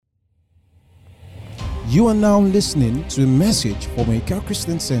You are now listening to a message from Ika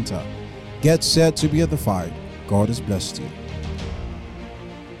Christian Center. Get set to be edified. God has blessed you.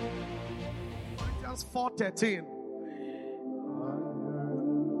 Corinthians 4:13.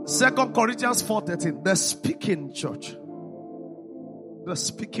 2 Corinthians 4:13. The speaking church. The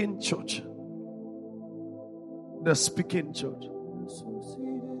speaking church. The speaking church.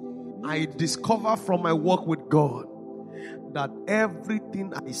 I discover from my work with God that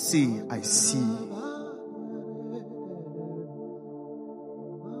everything I say, I see.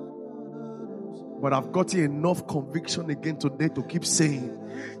 But I've gotten enough conviction again today to keep saying.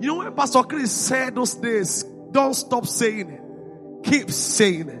 You know when Pastor Chris said those days, don't stop saying it. Keep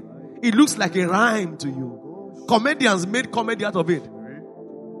saying it. It looks like a rhyme to you. Comedians made comedy out of it.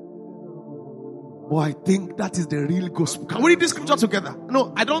 But I think that is the real gospel. Can we read this scripture together?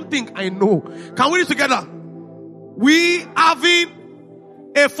 No, I don't think I know. Can we read it together? We having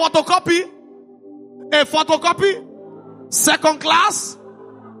a photocopy, second class.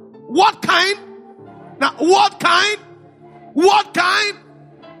 What kind? Now, what kind?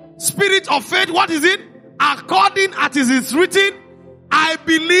 Spirit of faith, what is it? According as it is written, I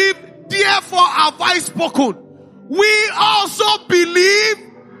believe, therefore have I spoken. We also believe.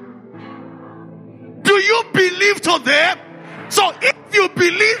 Do you believe today? So if you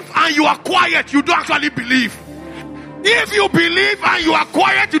believe and you are quiet, you don't actually believe. If you believe and you are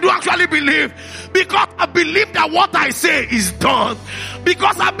quiet, you don't actually believe. Because I believe that what I say is done.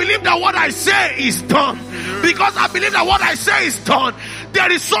 Because I believe that what I say is done. Because I believe that what I say is done.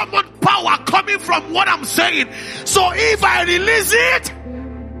 There is so much power coming from what I'm saying. So if I release it,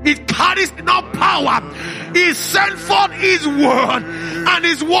 it carries enough power. He sent forth his word, and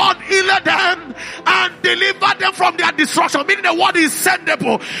his word healed them and delivered them from their destruction. Meaning the word is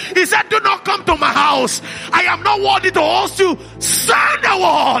sendable. He said, do not come to my house. I am not worthy to host you. Send the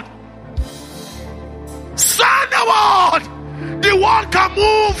word. Send the word. The word can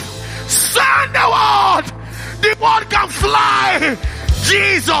move. Send the word. The word can fly.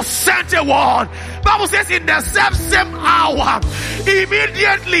 Jesus sent a word. Bible says in the same hour,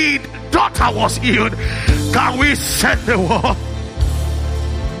 immediately daughter was healed. Can we send the word?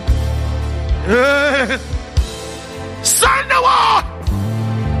 Send the word.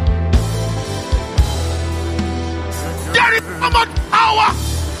 There is so much power.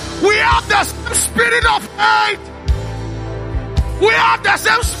 We have the same spirit of faith. We have the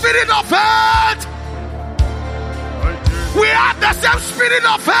same spirit of faith. We have the same spirit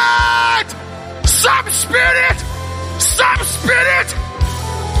of faith. Some spirit.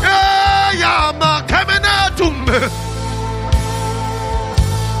 Yeah, ma kemenatum.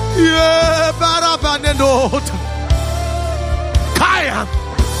 Yeah, barabanenot. Kaya.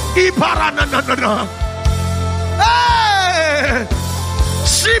 Iparananana. Hey!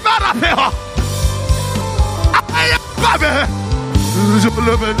 Shibarapewa. Ayababe.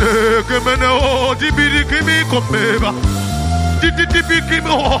 Zulemene kemeno dibiri kimi komeba. Didibi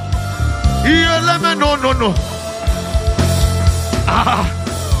kimo. Yeleme no.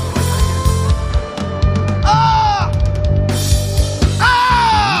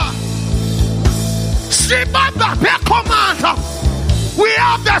 We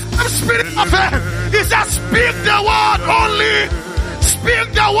have the spirit of faith. He says, speak the word only. Speak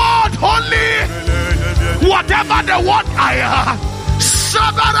the word only. Whatever the word I am.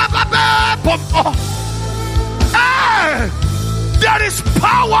 There is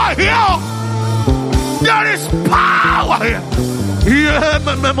power here. There is power here. Yeah,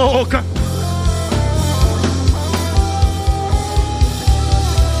 memoka.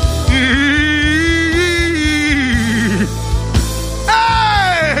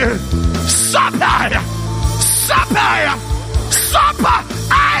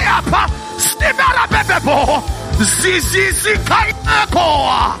 Sapa, Stibara Bebebo, Zizi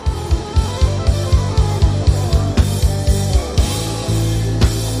Kaikoa.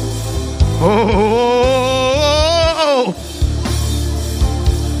 Oh,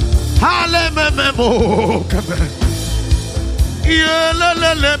 Halememo,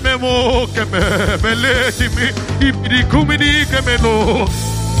 Yelele memo, Meleti, Ibidicumini, Cameno.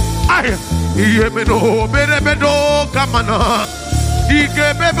 Yemeno berebedo kamana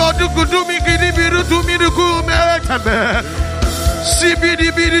ikebebo dukudumi kidibiru tumiru kumetame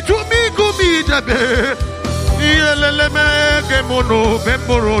sibidibidi tumikumi tabe yeleleme kemono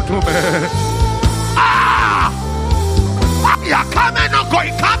bemboro tume ya kameno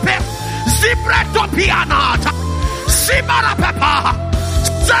koikape zibreto pianata sibara pepa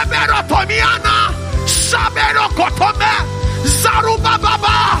zebero tomiana sabero kotome zaruba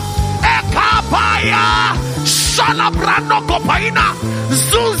baba Ekapaya Shalabrano Kopaina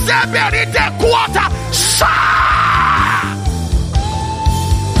Zuzeberite Quarter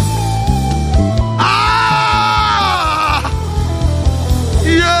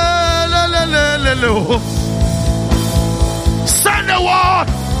Send the word.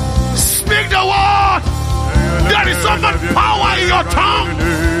 Speak the word. There is so much power in your tongue.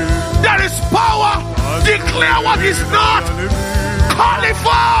 There is power. Declare what is not. Call it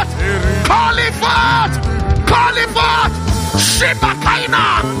forth. Call it forth. Call it forth.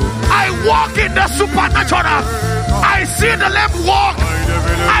 Shibakaina. I walk in the supernatural. I see the lame walk.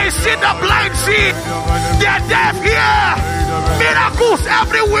 I see the blind see. They are deaf here. Miracles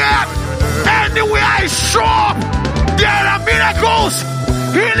everywhere. Anywhere I show up, there are miracles,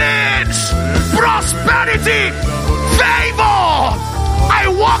 healings, prosperity, favor. I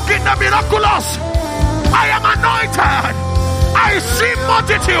walk in the miraculous. I am anointed. I see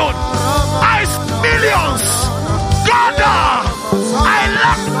multitude. I see millions. God, I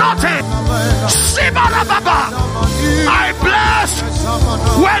lack nothing. I bless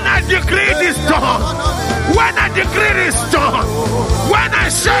when I decree it is done. When I decree it is done. When I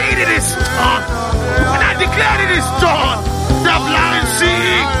say it is done. When I declare it is done. The blind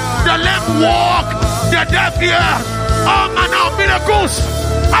see, the lame walk, the deaf hear. All manner of miracles.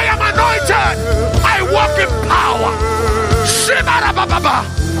 I am anointed. I walk in power.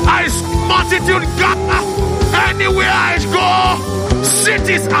 I see multitude gather. Anywhere I go,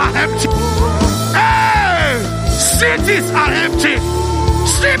 cities are empty. Hey, cities are empty.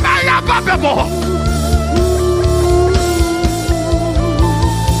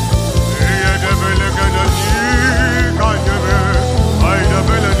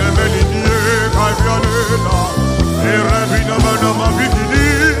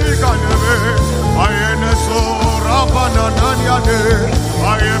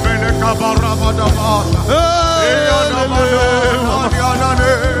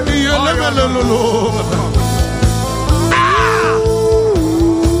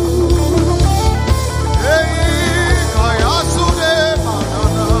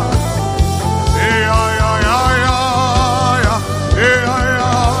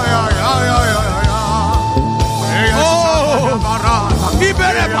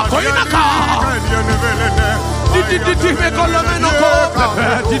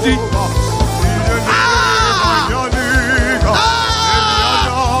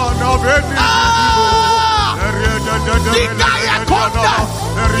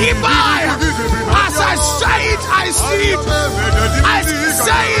 As I say it, I see it. I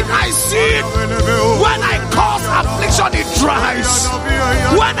say it, I see it. When I cause affliction, it dries.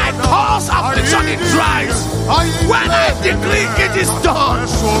 When I cause affliction, it dries. When I decree it is done.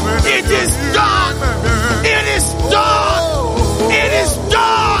 It is done. It is done. It is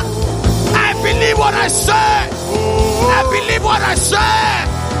done. I believe what I say. I believe what I say.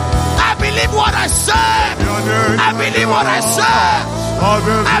 I believe what I say. I believe what I say.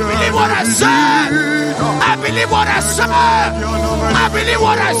 I believe what I say. I believe what I say. I believe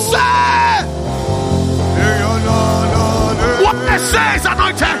what I say. What I say is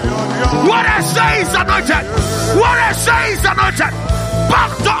anointed. What I say is anointed. What I say is anointed.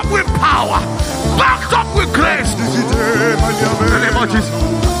 Backed up with power. Backed up with grace. In the name of Jesus.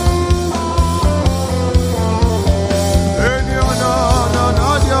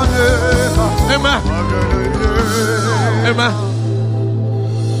 Amen. Amen.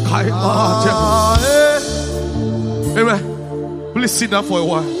 Amen. Please sit down for a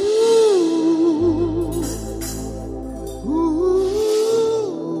while.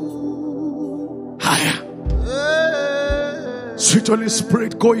 Higher. Sweet Holy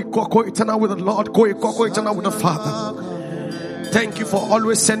Spirit, go eternal with the Lord. Go eternal with the Father. Thank you for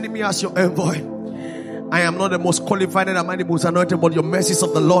always sending me as your envoy. I am not the most qualified and I'm not the most anointed, but your mercies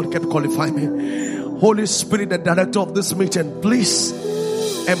of the Lord kept qualifying me. Holy Spirit, the director of this meeting, please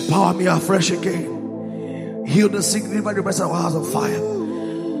empower me afresh again. Heal the sick, deliver the rest of our house of fire.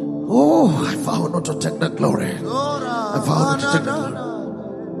 Oh, I vow not to take the glory. I vow not to take the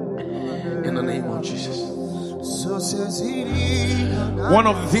glory. In the name of Jesus. One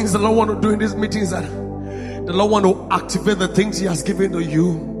of the things the Lord want to do in this meeting is that the Lord want to activate the things He has given to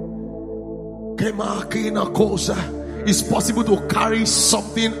you. It's possible to carry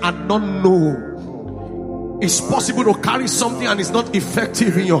something and not know. It's possible to carry something and it's not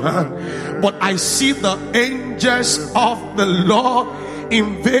effective in your hand. But I see the angels of the Lord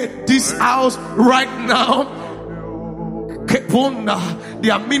invade this house right now. They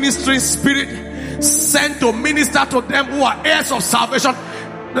are ministering spirit sent to minister to them who are heirs of salvation.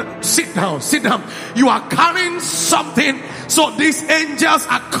 Sit down, sit down. You are carrying something, so these angels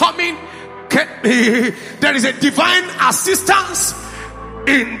are coming. There is a divine assistance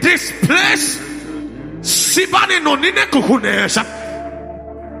in this place.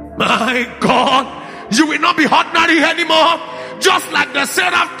 My God, you will not be ordinary anymore. Just like the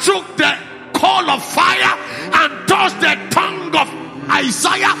seraph took the coal of fire and touched the tongue of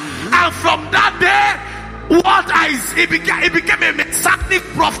Isaiah, and from that day, he became a messianic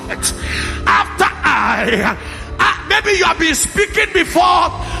prophet. After maybe you have been speaking before,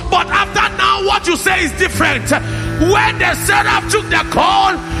 but after now, what you say is different. When the seraph took the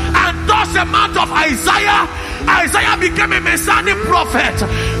coal and touched the mouth of Isaiah, Isaiah became a messianic prophet.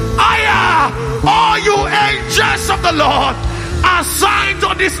 All you angels of the Lord, assigned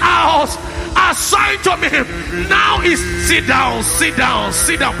to this house, assigned to me. Now is sit down,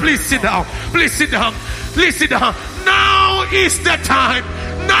 please sit down, please sit down. Now is the time.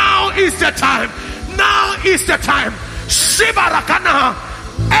 Now is the time. Shibarakana.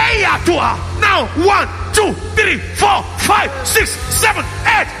 Now 1, 2, 3, 4, 5, 6, 7,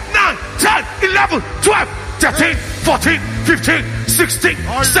 8, 9, 10, 11, 12, 13, 14, 15, 16,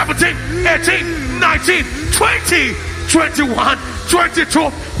 17, 18, 19, 20, 21,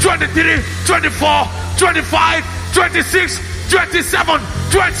 22, 23, 24, 25, 26, 27,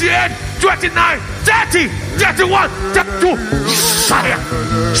 28, 29, 30, 31, 32. Shaya.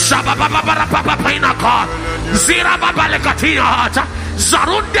 Shabababara papa painaka. Zira babalekatia.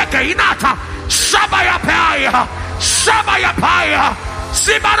 Zarunde kainata. Shabaya paya.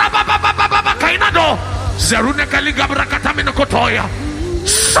 Sibara baba kainado. Zarunde kaliga brakata minokotoya.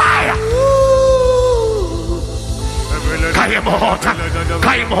 Shaya. Kaimota.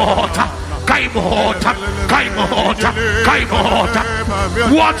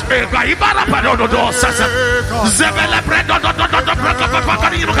 What a gaibara padodo sasa. Zebele bredo do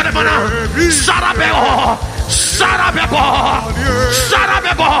pakani mukademana. Sarabebo.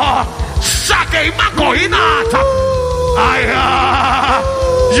 Sake makoinata.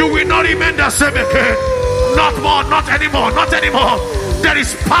 You will not remain the same again. Not more, not anymore. There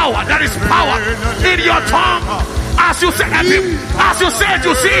is power in your tongue. As you said,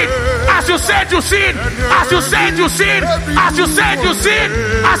 you sin.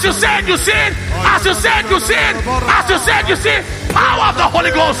 Power of the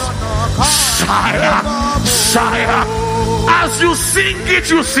Holy Ghost. Shire. As you sing it,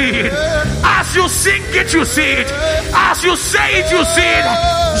 you see it. As you sing it, you see it. As you say it, you see it.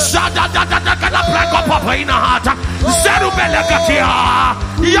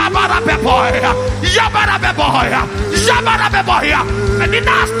 Yabara beboya.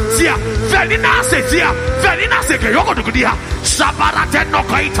 Velina se yoko dukudia. Sabara teno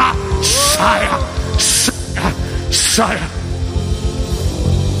kaita. Shire.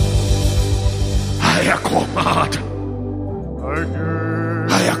 Ayakumata.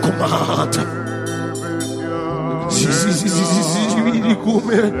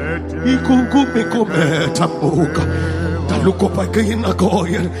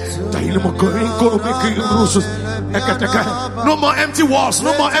 No more empty walls.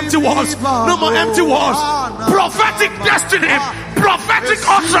 Prophetic destiny. Prophetic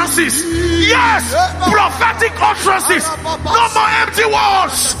utterances. Yes, prophetic utterances. No more empty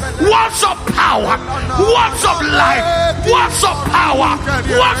walls. Words of power. Words of life. Words of power.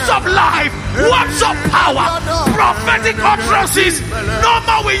 Words of life. Words of power. Prophetic utterances. No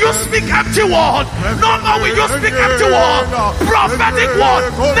more will you speak empty word. No more will you speak empty word. Prophetic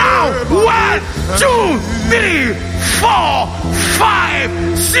word. Now 1, 2, 3, 4,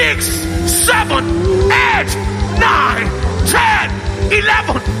 5, 6, 7, 8, 9, 10,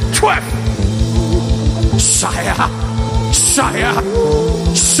 11, 12. Shire.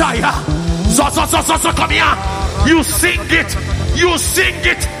 Come here. You sing it.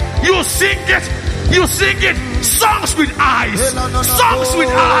 Songs with eyes.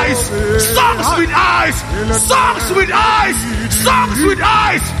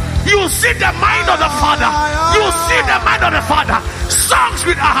 You see the mind of the Father. Songs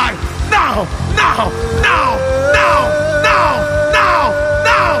with eyes. Now.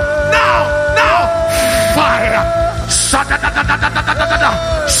 Fire.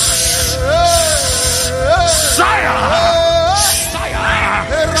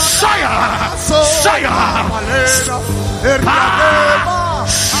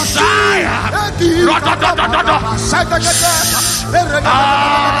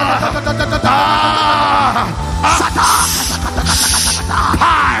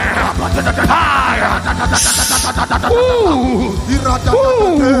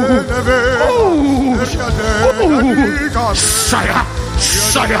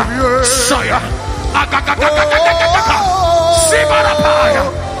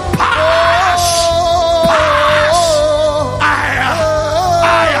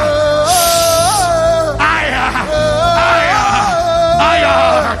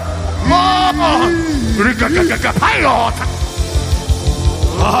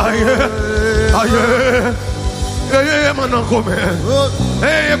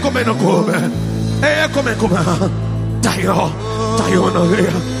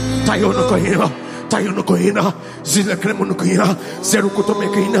 Tayo koina, zile kremu koina, zero koto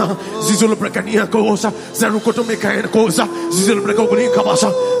mekaina, zizolo brekania kosa, zero koto mekaina kosa, zizolo brekoguni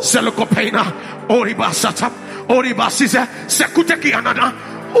kabasa, zelo kopaina, oribasata, oribasise, sekuteki anana,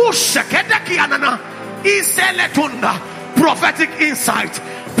 usheketeki anana, iseletunda, prophetic insight,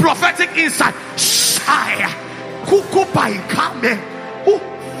 shaya, kukupai kame,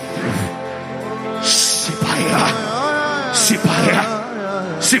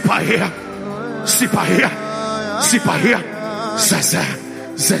 Sipahia,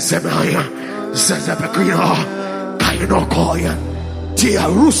 Zezemaya, Zezebekina, Kaino Koya,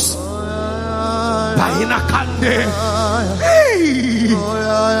 Tiarus, Paina Kande,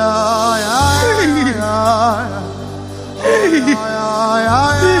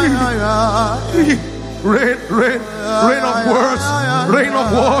 rain of words,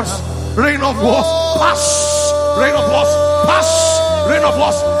 pass, rain of wars, pass. Rain of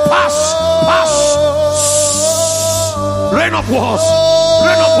wars, pass. Rain of wars.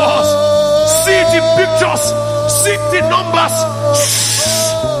 See the pictures, see the numbers.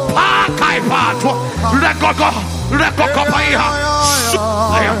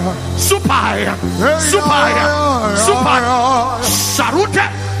 Supaya. Sarute,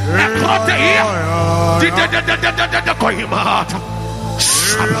 Ekroteia, Koimata.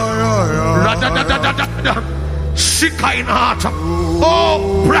 Shikainata,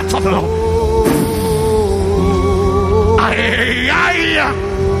 oh, breath of the Lord.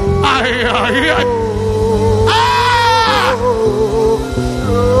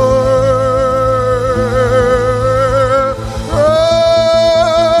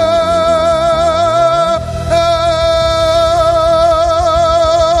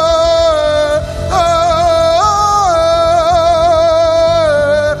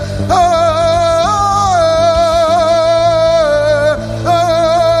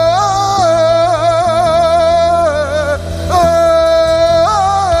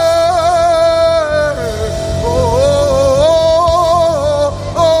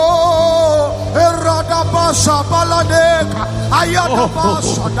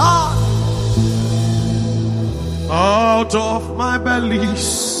 Out of my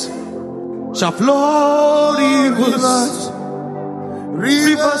bellies shall flow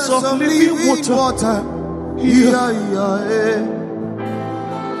rivers of living water.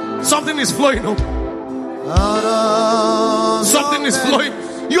 Something is flowing up. Something is flowing.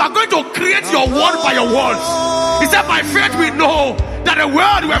 You are going to create your word by your words. He said, by faith we know that the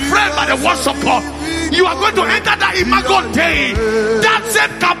world were framed by the words of God. You are going to enter that imago day, that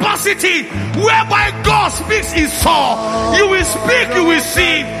same capacity whereby God speaks in song. You will speak, you will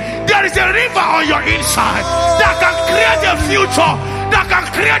sing. There is a river on your inside that can create a future, that can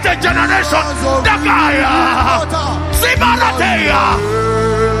create a generation, that can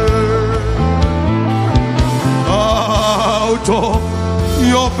out of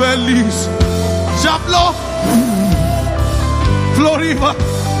your bellies shall flow river.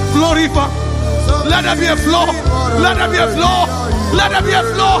 Let there be a flow. Let there be a flow. Let there be a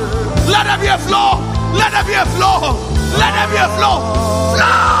flow. Let there be a flow. Let there be a flow. Let there be a flow.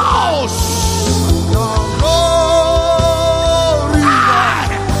 Flows.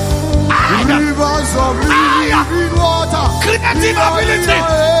 Rivers of living water. Creative ability.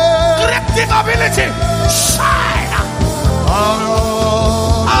 Shine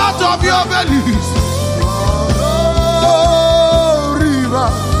out of your bellies.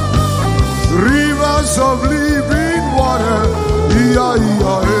 Rivers of living water,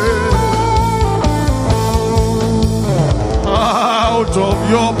 out of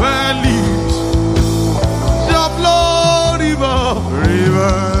your bellies shall flow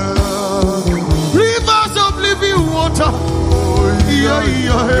rivers of living water,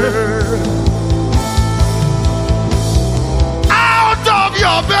 out of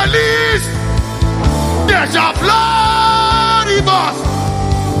your bellies there shall flow rivers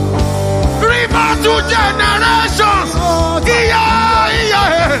to generations.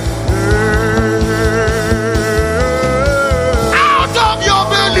 Out of your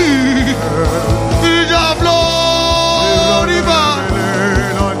belly shall flow rivers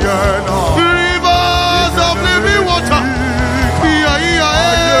of living water.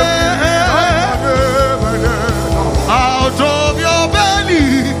 Out of your belly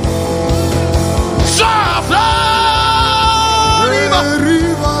shall flow rivers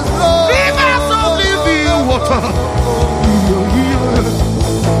of living water.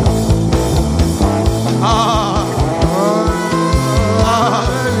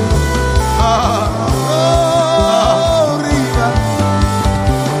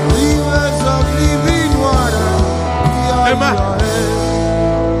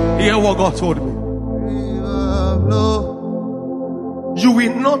 what God told me. You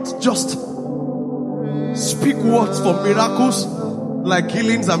will not just speak words for miracles, like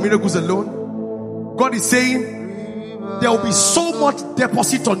healings and miracles alone. God is saying there will be so much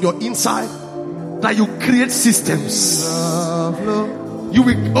deposit on your inside that you create systems. You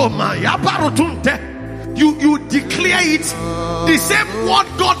will, oh my, you declare it. The same word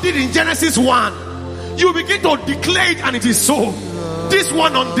God did in Genesis 1. You begin to declare it and it is so. This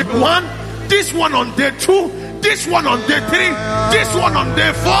one on day 1, this one on day 2, this one on day 3, this one on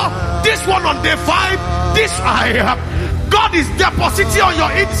day 4, this one on day 5. This God is depositing on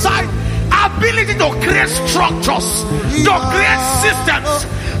your inside ability to create structures, to create systems,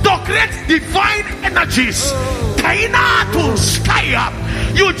 to create divine energies.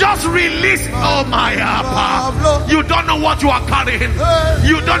 You just release, oh my God. You don't know what you are carrying.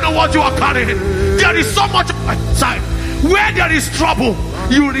 You don't know what you are carrying. There is so much inside. Where there is trouble,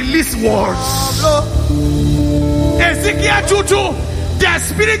 you release words. Ezekiel 2:2, the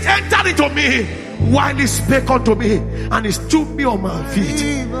spirit entered into me while he spake unto me, and he stood me on my feet.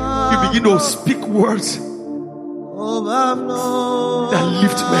 You begin to speak words that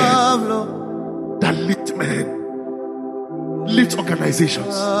lift men, that lift men, lift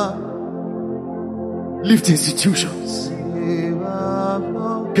organizations, lift institutions.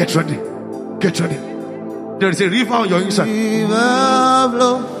 Get ready, get ready. There is a river on your inside.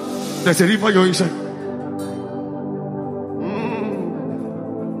 There's a river on your inside.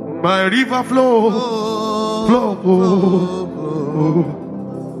 My river flow, flow.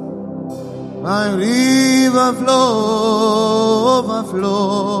 My river flow,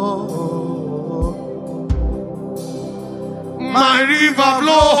 overflow. My river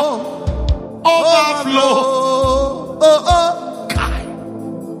flow, overflow.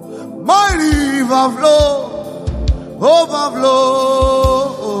 My river flow, overflow.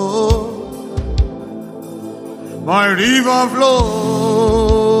 My river flow,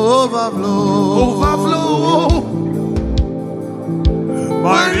 overflow. Overflow.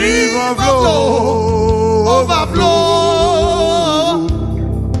 My river flow, overflow.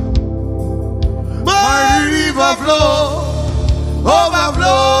 My river flow,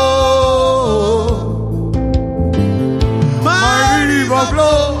 overflow. My river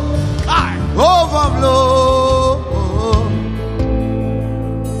flow, overflow.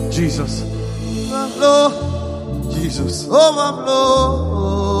 Jesus. Overflow. Jesus. Overflow.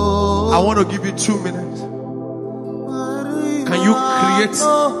 I want to give you 2 minutes. Can you create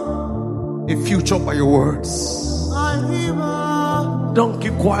a future by your words? Don't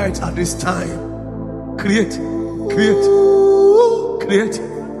keep quiet at this time. Create, create, create,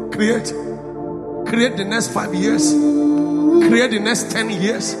 create. Create the next 5 years. Create the next 10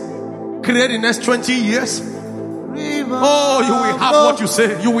 years. Create the next 20 years. Oh, you will have what you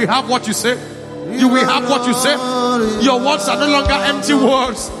say. You will have what you say. You will have what you say. Your words are no longer empty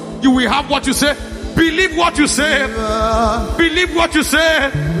words. You will have what you say. Believe what you say. Believe what you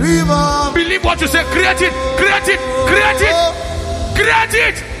say. Believe what you say. Create it. Create it. Create it. Create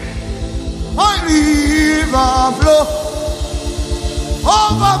it. My river flow,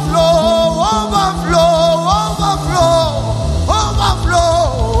 overflow, overflow, overflow, overflow,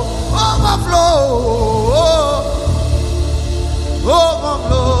 overflow,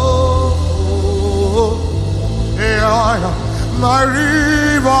 overflow. Yeah, my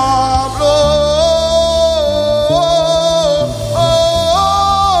river flow.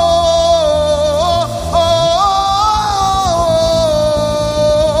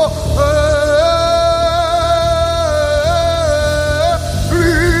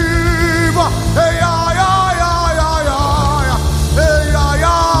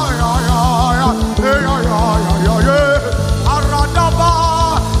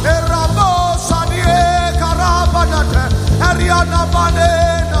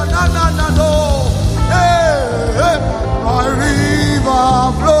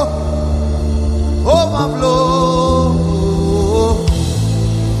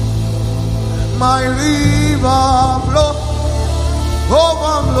 My river flow,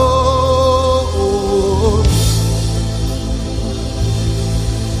 overflow.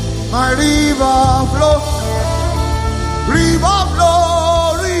 My river flow, river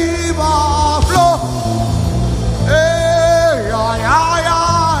flow, river flow. Hey, yeah, yeah,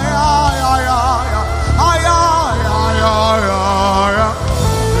 yeah, yeah, yeah, yeah, yeah, yeah, yeah.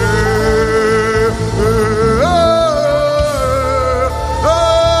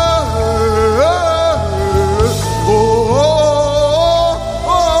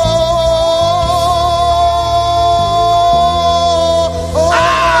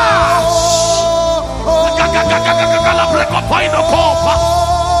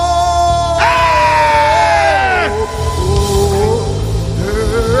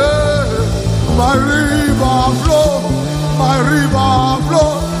 My river flow, my river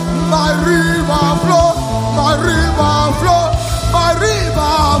flow, my river flow, my river flow, my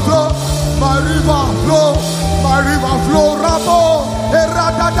river flow, my river flow, my river flow, Rabo,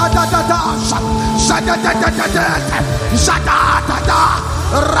 Eratatatata, Shatatatata,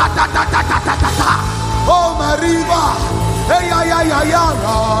 Ratatatata, oh my river, hey,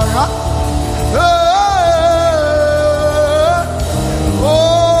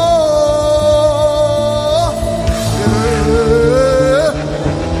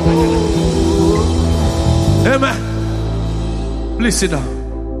 Amen. Please sit down.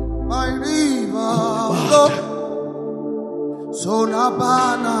 My river flow. So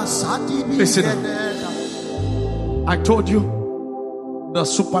nabana sati. Listen. I told you the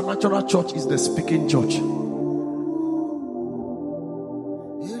supernatural church is the speaking church.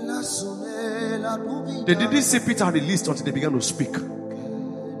 They didn't see Peter released until they began to speak.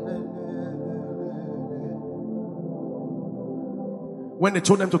 When they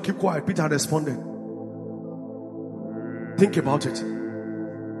told them to keep quiet, Peter responded. Think about it.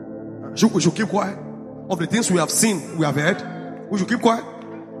 We should keep quiet. Of the things we have seen, we have heard, we should keep quiet.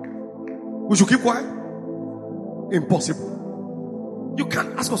 We should keep quiet. Impossible. You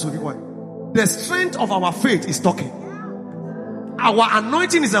can't ask us to keep quiet. The strength of our faith is talking. Our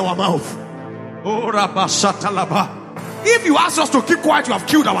anointing is in our mouth. Oh, Rabba Shatalaba. If you ask us to keep quiet, you have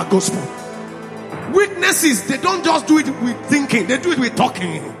killed our gospel. Witnesses, they don't just do it with thinking, they do it with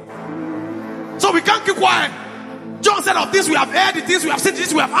talking. So we can't keep quiet. John said, of this we have heard, the things we have seen,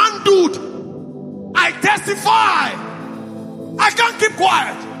 this we have handled. I testify. I can't keep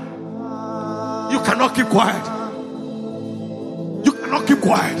quiet. You cannot keep quiet. You cannot keep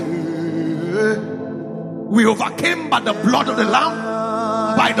quiet. We overcame by the blood of the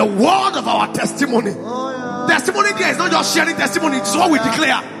Lamb, by the word of our testimony. Testimony there is not just sharing testimony, it's what we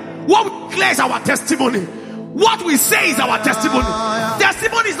declare. What we declare is our testimony. What we say is our testimony.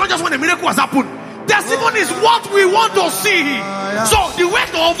 Testimony is not just when a miracle has happened. Testimony is what we want to see. So the way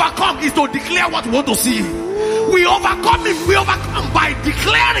to overcome is to declare what we want to see. We overcome it. We overcome by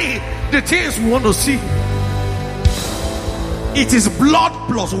declaring the things we want to see. It is blood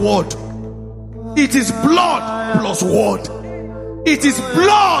plus word. It is blood plus word. It is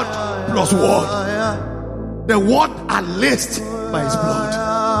blood plus word. The word are laced by his blood.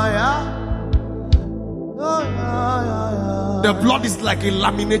 The blood is like a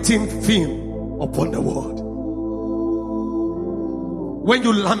laminating film upon the word. When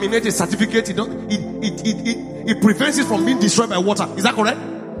you laminate a certificate, it prevents it from being destroyed by water. Is that correct?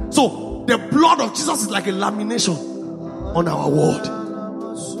 So the blood of Jesus is like a lamination on our word.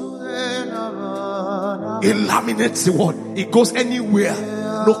 It laminates the word. It goes anywhere.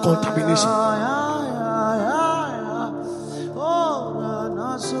 No contamination.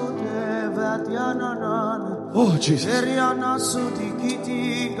 Oh Jesus.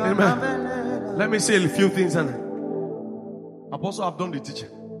 Amen. Let me say a few things. And Apostle, I've done the teaching.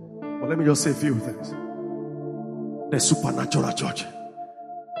 But let me just say a few things. The supernatural church.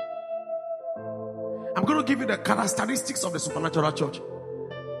 I'm going to give you the characteristics of the supernatural church.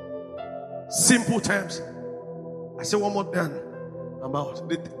 Simple terms. I say one more time. I'm out.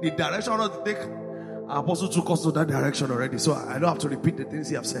 The direction I want to take, our Apostle took us to that direction already. So I don't have to repeat the things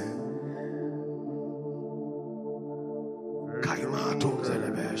he have said.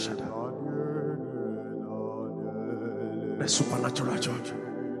 The supernatural church.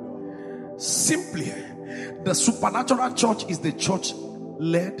 Simply, the supernatural church is the church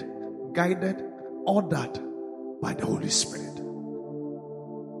led, guided, ordered by the Holy Spirit.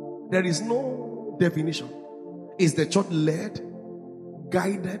 There is no definition. It's the church led,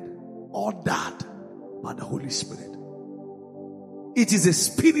 guided, ordered by the Holy Spirit. It is a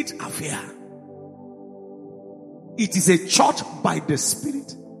spirit affair. It is a church by the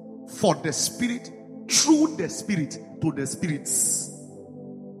Spirit, for the Spirit, through the Spirit, to the spirits.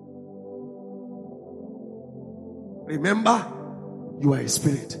 Remember, you are a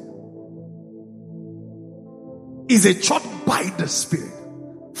spirit. It's a church by the Spirit,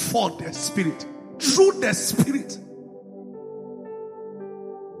 for the Spirit, through the Spirit,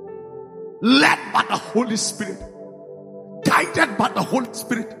 led by the Holy Spirit, guided by the Holy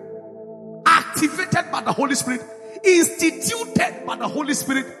Spirit, activated by the Holy Spirit, instituted by the Holy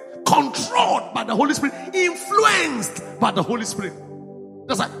Spirit, controlled by the Holy Spirit, influenced by the Holy Spirit.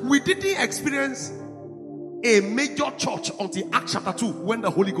 That's like we didn't experience a major church until Acts chapter 2 when the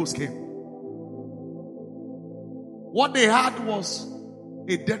Holy Ghost came. What they had was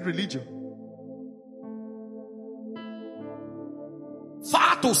a dead religion.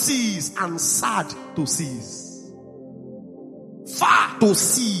 Far to cease and sad to cease. Far to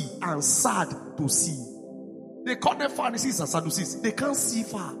see and sad to see. They call them Pharisees and Sadducees. They can't see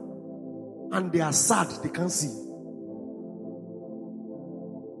far. And they are sad, they can't see.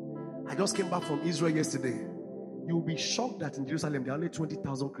 I just came back from Israel yesterday. You'll be shocked that in Jerusalem there are only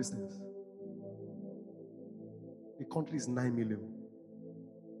 20,000 Christians. The country is 9 million.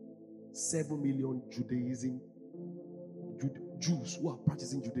 7 million Jews who are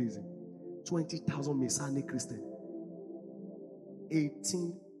practicing Judaism. 20,000 Messianic Christians.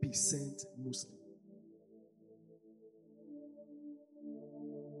 18% Muslim.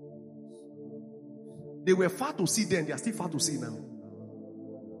 They were far to see then, they are still far to see now.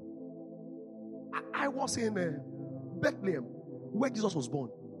 I was in Bethlehem, where Jesus was born.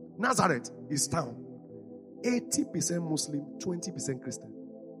 Nazareth is town. 80% Muslim, 20% Christian.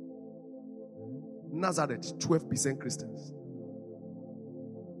 Nazareth, 12% Christians.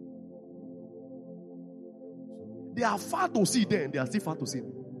 They are far to see then, they are still far to see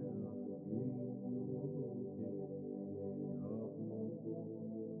now.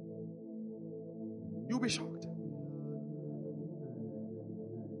 You'll be shocked.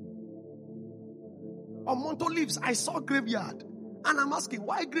 On Mount Olives, I saw a graveyard. And I'm asking,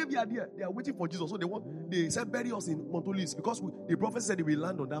 why graveyard here? They are waiting for Jesus. So they said, bury us in Mount Olives. Because the prophet said he will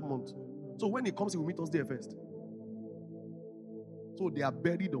land on that mount. So when he comes, he will meet us there first. So they are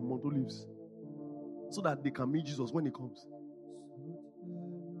buried on Mount Olives. So that they can meet Jesus when he comes.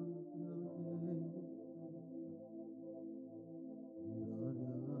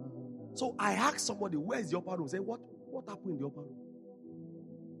 So I asked somebody, where is the upper room? Say, what happened in the upper room?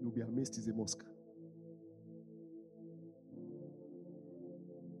 You'll be amazed, it's a mosque.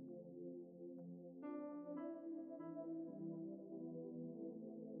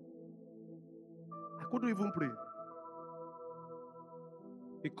 I couldn't even pray.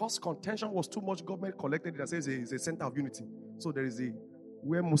 Because contention was too much, government collected it and says it's a center of unity. So there is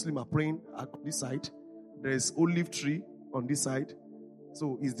where Muslims are praying at this side. There is olive tree on this side.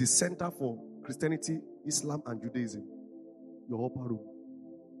 So it's the center for Christianity, Islam, and Judaism. Your upper room.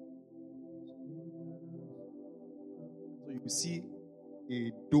 So you will see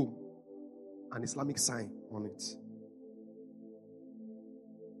a dome, an Islamic sign on it.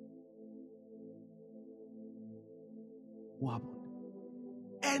 What happened?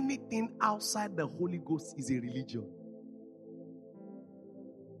 Anything outside the Holy Ghost is a religion.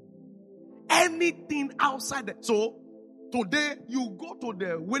 Anything outside so today you go to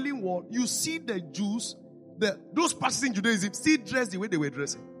the Wailing Wall, you see the Jews, those practicing Judaism still dress the way they were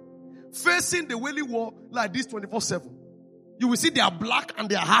dressing. Facing the Wailing Wall like this 24/7. You will see their black and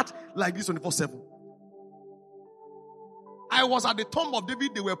their hat like this 24/7. I was at the tomb of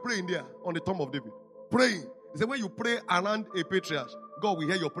David, they were praying there on the tomb of David. Praying. They say when you pray around a patriarch, God will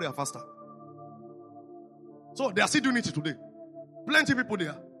hear your prayer faster. So they are still doing it today. Plenty of people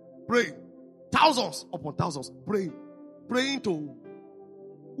there praying. Thousands upon thousands praying. Praying to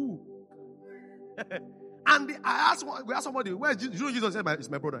who? And I asked somebody, where is Jesus? You know, Jesus said, it's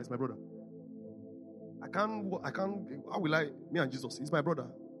my brother, it's my brother. I can't, how will I, me and Jesus? He's my brother.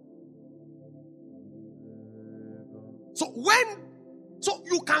 So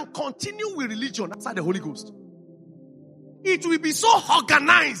you can continue with religion outside the Holy Ghost. It will be so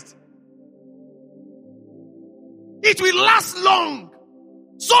organized. It will last long.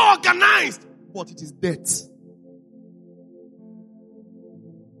 So organized. But it is death.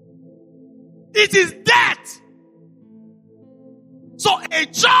 It is death. So a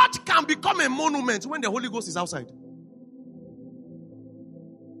church can become a monument when the Holy Ghost is outside.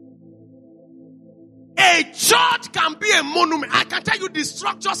 A church can be a monument. I can tell you the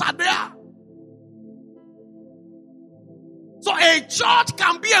structures are there. So a church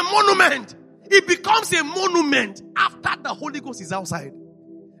can be a monument. It becomes a monument after the Holy Ghost is outside.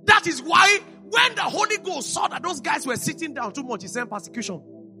 That is why when the Holy Ghost saw that those guys were sitting down too much, he sent persecution.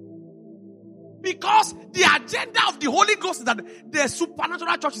 Because the agenda of the Holy Ghost is that the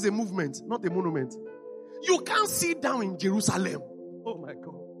supernatural church is a movement, not a monument. You can't sit down in Jerusalem. Oh my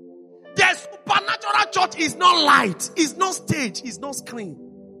God. The supernatural church is not light, it's not stage, it's not screen.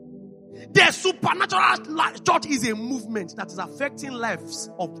 The supernatural church is a movement that is affecting lives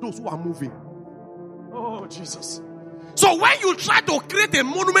of those who are moving. Oh, Jesus. So when you try to create a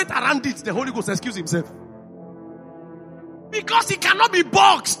monument around it, the Holy Ghost excuse himself. Because he cannot be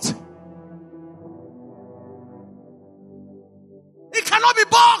boxed. It cannot be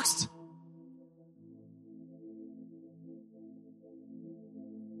boxed.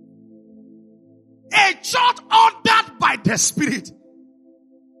 A church ordered by the Spirit.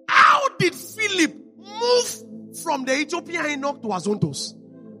 How did Philip move from the Ethiopian Enoch to Azontos?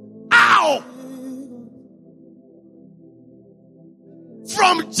 How?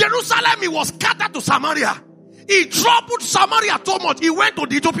 From Jerusalem, he was scattered to Samaria. He troubled Samaria so much. He went to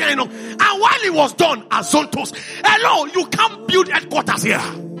the Ethiopian, and while he was done, Azontos. Hello, you can't build headquarters here.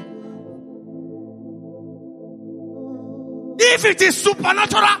 If it is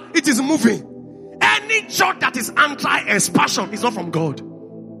supernatural, it is moving. Any church that is anti-expansion is not from God.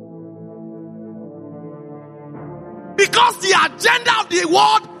 Because the agenda of the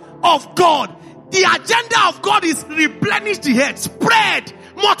word of God, the agenda of God is replenish the head, spread,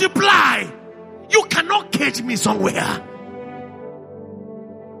 multiply. You cannot cage me somewhere.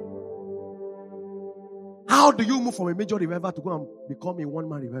 How do you move from a major revival to go and become a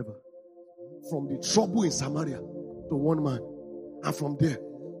one-man revival? From the trouble in Samaria to one man. And from there,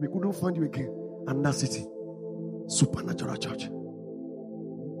 we couldn't find you again. Another city. Supernatural church.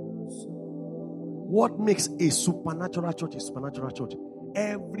 What makes a supernatural church a supernatural church?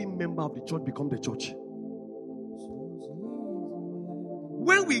 Every member of the church become the church.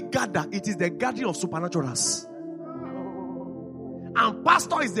 When we gather, it is the gathering of supernaturals. And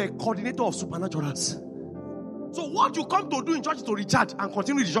pastor is the coordinator of supernaturals. So what you come to do in church is to recharge and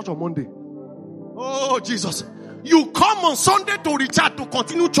continue the church on Monday. Oh, Jesus. You come on Sunday to recharge, to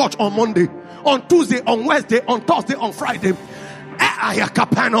continue church on Monday, on Tuesday, on Wednesday, on Thursday, on Friday.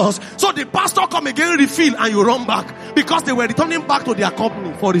 So the pastor come again, refill, and you run back. Because they were returning back to their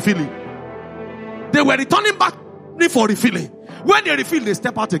company for refilling. They were returning back for refilling. When they refill, they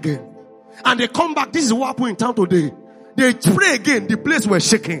step out again. And they come back. This is what happened in town today. They pray again. The place was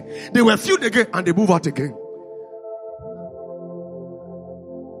shaking. They were filled again and they move out again.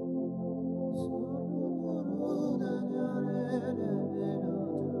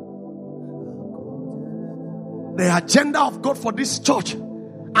 The agenda of God for this church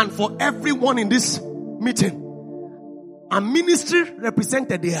and for everyone in this meeting and ministry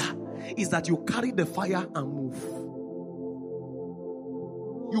represented there is that you carry the fire and move.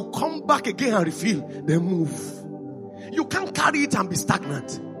 You come back again and refill, then move. You can't carry it and be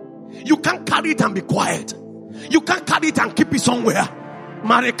stagnant. You can't carry it and be quiet. You can't carry it and keep it somewhere.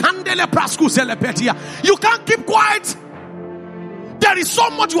 You can't keep quiet. There is so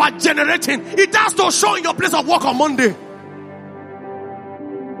much you are generating. It has to show in your place of work on Monday.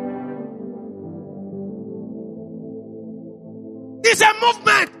 It's a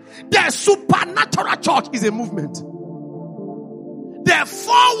movement. The supernatural church is a movement. The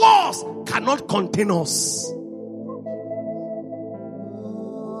four walls cannot contain us.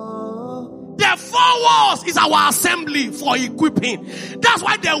 The four walls is our assembly for equipping. That's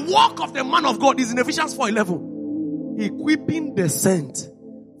why the work of the man of God is in Ephesians 4:11. Equipping the saint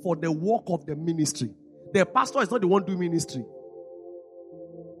for the work of the ministry. The pastor is not the one doing ministry.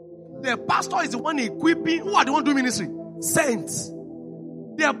 The pastor is the one equipping. Who are the one doing ministry? Saints.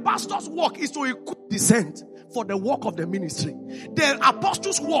 The pastor's work is to equip the saint for the work of the ministry. The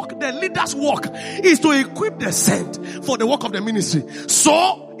apostles' work, the leaders' work is to equip the saint for the work of the ministry.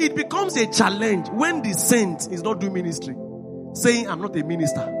 So it becomes a challenge when the saint is not doing ministry, saying, I'm not a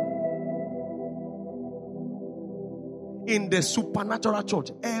minister. In the supernatural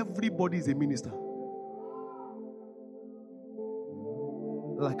church, everybody is a minister.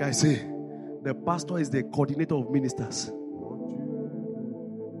 Like I say, the pastor is the coordinator of ministers.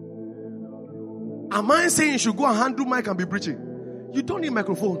 Am I saying you should go and handle mic and be preaching? You don't need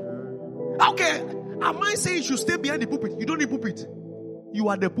microphone. Okay. Am I saying you should stay behind the pulpit? You don't need pulpit. You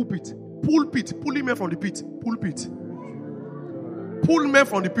are the pulpit. Pulpit. Pulling men from the pit. Pulpit. Pull men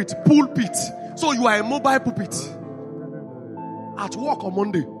from the pit. Pulpit. So you are a mobile pulpit. At work on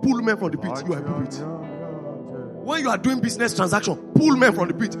Monday, pull men from the pit. You are a pulpit. When you are doing business transaction, pull men from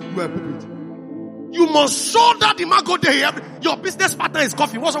the pit. You are a pulpit. You must show that the man go there. Your business partner is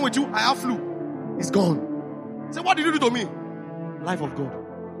coughing. What's wrong with you? I have flu. It's gone. Say, what did you do to me? Life of God.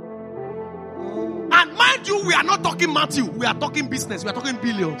 And mind you, we are not talking Matthew. We are talking business. We are talking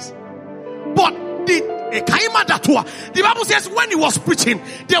billions. But the Bible says when he was preaching,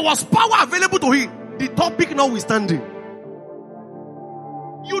 there was power available to him. The topic notwithstanding.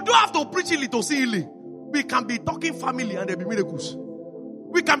 You don't have to preach to see healing. We can be talking family and there will be miracles.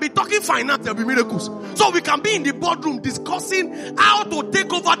 We can be talking finance, there will be miracles. So we can be in the boardroom discussing how to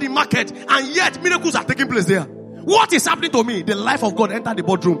take over the market, and yet miracles are taking place there. What is happening to me? The life of God entered the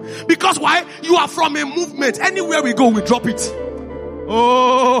boardroom. Because why? You are from a movement. Anywhere we go, we drop it.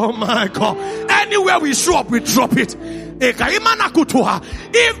 Oh my God. Anywhere we show up, we drop it. If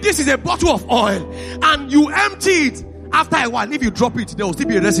this is a bottle of oil and you empty it, after a while, if you drop it, there will still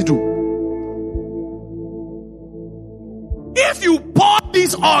be a residue. If you pour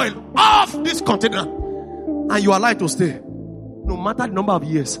this oil off this container and you are allowed to stay, no matter the number of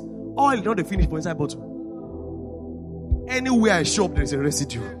years, oil is not the finish for inside bottle. Anywhere I show up, there is a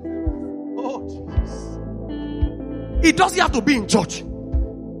residue. Oh, Jesus. It doesn't have to be in church.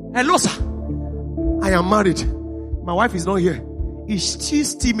 Hello, sir. I am married. My wife is not here. Is she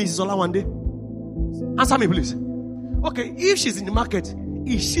still Mrs. Olawande? Answer me, please. Okay, if she's in the market,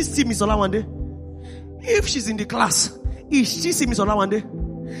 is she still Mrs. Olawande? If she's in the class, is she still Mrs. Olawande?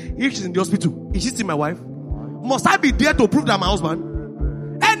 If she's in the hospital, is she still my wife? Must I be there to prove that I'm my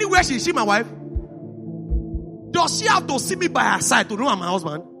husband? Anywhere she my wife? Does she have to see me by her side to know I'm my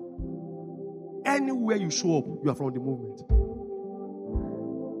husband? Anywhere you show up, you are from the movement.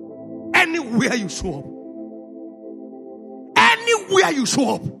 Anywhere you show up. Anywhere you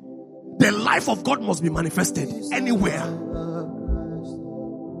show up, the life of God must be manifested. Anywhere.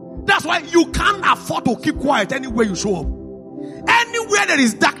 That's why you can't afford to keep quiet anywhere you show up. Anywhere there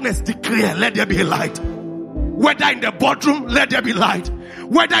is darkness, declare, let there be a light. Whether in the boardroom, let there be light.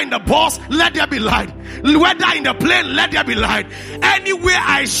 Whether in the bus, let there be light. Whether in the plane, let there be light. Anywhere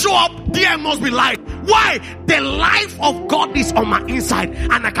I show up, there must be light. Why? The life of God is on my inside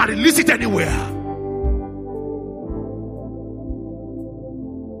and I can release it anywhere.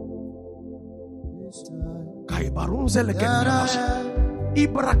 Is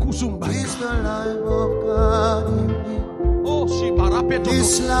the life of God in me.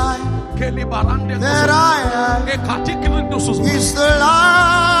 This life that I have is the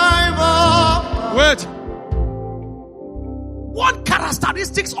life of God. Wait. One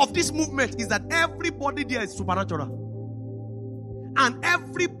characteristics of this movement is that everybody there is supernatural. And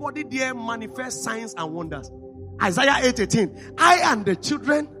everybody there manifests signs and wonders. Isaiah 8:18. I and the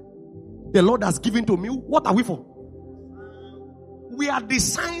children the Lord has given to me. What are we for? We are the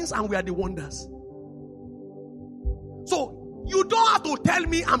signs and we are the wonders. So you don't have to tell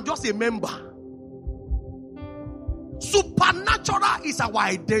me I'm just a member. Supernatural is our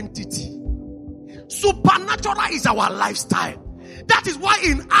identity. Supernatural is our lifestyle. That is why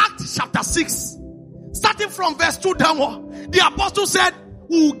in Acts chapter 6, starting from verse 2 downward, the apostle said,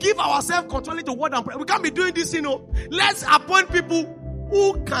 we will give ourselves continually to word and prayer. We can't be doing this, Let's appoint people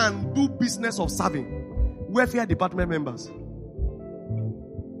who can do business of serving. Welfare department members.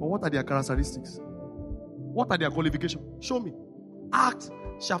 But what are their characteristics? What are their qualifications? Show me. Acts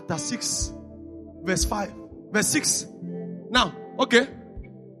chapter 6, verse 5. Verse 6. Now, okay.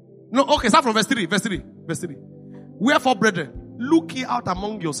 No, okay, start from verse 3. Verse 3. Wherefore, brethren, look ye out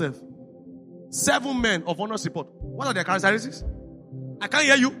among yourselves 7 men of honest report. What are their characteristics? I can't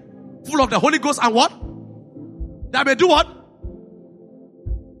hear you. Full of the Holy Ghost and what? They may do what?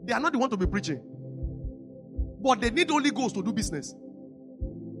 They are not the one to be preaching. But they need Holy Ghost to do business.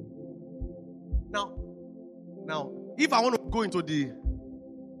 Now, if I want to go into the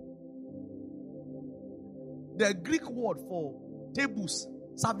Greek word for tables,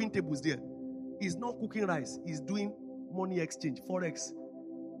 serving tables there, is not cooking rice, is doing money exchange, forex,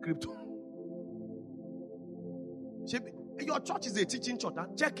 crypto. Your church is a teaching church. Huh?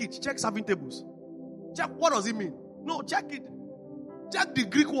 Check it. Check serving tables. Check what does it mean. No, check it. Check the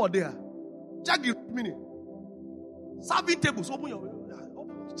Greek word there. Check the meaning. Serving tables.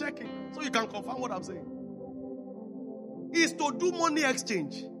 Check it so you can confirm what I'm saying. Is to do money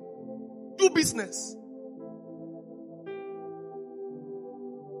exchange. Do business.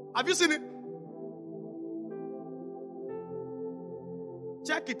 Have you seen it?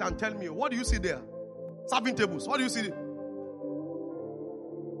 Check it and tell me. What do you see there? Serving tables. What do you see there?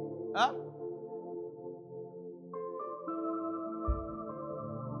 Huh?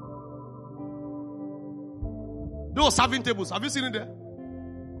 Those serving tables. Have you seen it there?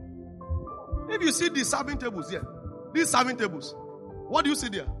 If you see these serving tables here, these serving tables, what do you see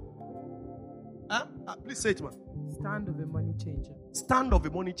there? Huh? Please say it, man. Stand of a money changer. Stand of a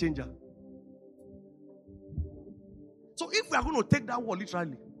money changer. So if we are going to take that word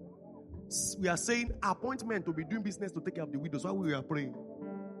literally, we are saying appointment to be doing business to take care of the widows while we are praying.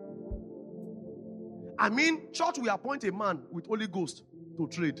 I mean, church will appoint a man with Holy Ghost to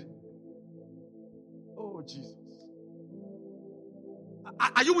trade. Oh, Jesus.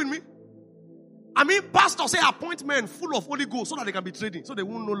 Are you with me? I mean, pastors say appoint men full of Holy Ghost so that they can be trading, so they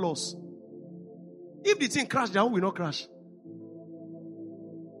won't know loss. If the thing crash, their own will not crash.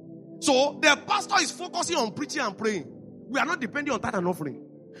 So the pastor is focusing on preaching and praying. We are not depending on tithe and offering.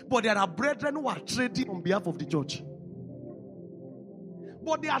 But there are brethren who are trading on behalf of the church.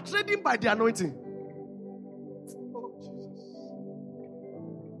 But they are trading by the anointing. Oh, Jesus.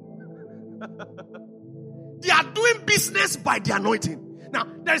 They are doing business by the anointing. Now,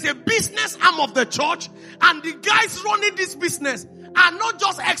 there is a business arm of the church, and the guys running this business are not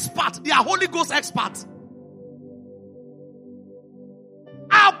just experts, they are Holy Ghost experts.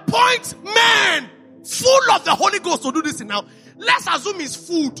 Appoint men full of the Holy Ghost to do this thing. Now, let's assume it's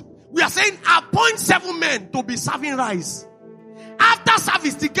food. We are saying appoint 7 men to be serving rice. After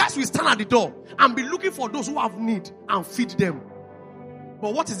service, the guys will stand at the door and be looking for those who have need and feed them.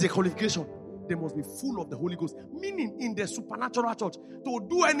 But what is the qualification? They must be full of the Holy Ghost. Meaning, in the supernatural church, to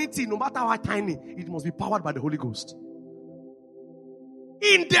do anything, no matter how tiny, it must be powered by the Holy Ghost.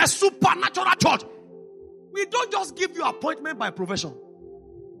 In the supernatural church, we don't just give you appointment by profession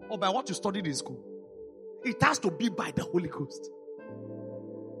or by what you studied in school. It has to be by the Holy Ghost.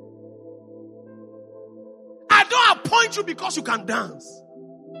 I don't appoint you because you can dance.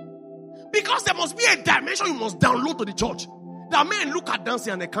 Because there must be a dimension you must download to the church. That men look at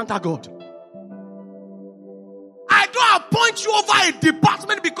dancing and encounter God. I don't appoint you over a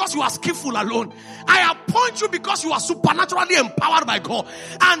department because you are skillful alone. I appoint you because you are supernaturally empowered by God.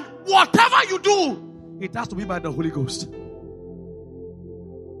 And whatever you do, it has to be by the Holy Ghost.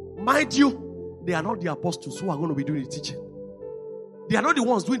 Mind you, they are not the apostles who are going to be doing the teaching. They are not the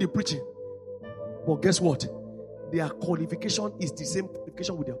ones doing the preaching. But guess what? Their qualification is the same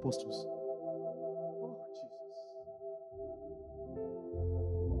qualification with the apostles.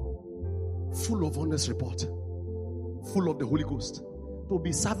 Full of honest report. Full of the Holy Ghost. To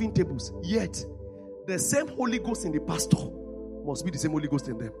be serving tables. Yet, the same Holy Ghost in the pastor must be the same Holy Ghost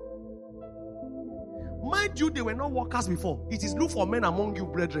in them. Mind you, they were not workers before. It is look for men among you,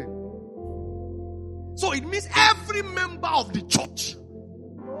 brethren. So it means every member of the church.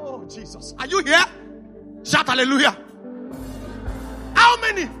 Oh, Jesus. Are you here? Shout hallelujah. How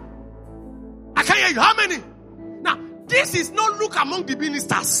many? I can't hear you. How many? Now, this is not look among the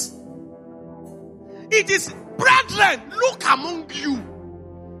ministers. It is, brethren, look among you.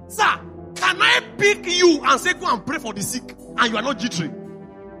 Sir, can I pick you and say, go and pray for the sick and you are not jittery?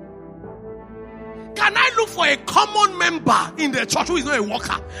 Can I look for a common member in the church who is not a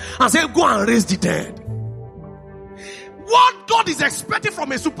worker and say, go and raise the dead? What God is expecting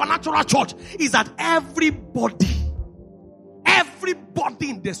from a supernatural church is that everybody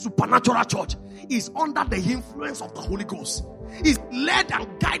in the supernatural church is under the influence of the Holy Ghost. Is led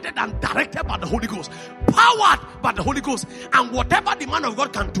and guided and directed by the Holy Ghost, powered by the Holy Ghost. And whatever the man of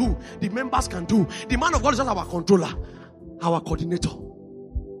God can do, the members can do. The man of God is just our controller, our coordinator.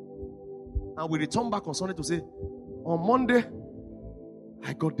 And we return back on Sunday to say, on Monday,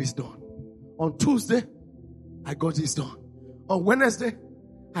 I got this done. On Tuesday, I got this done. On Wednesday,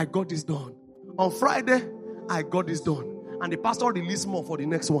 I got this done. On Friday, I got this done. And the pastor released more for the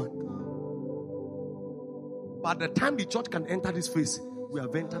next one. By the time the church can enter this phase, we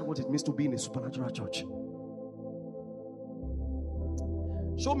have entered what it means to be in a supernatural church.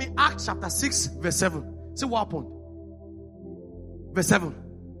 Show me Acts chapter 6, verse 7. See what happened. Verse 7.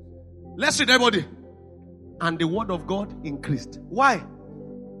 Let's read everybody. And the word of God increased. Why?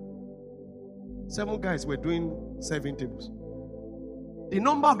 7 guys were doing 7 tables. The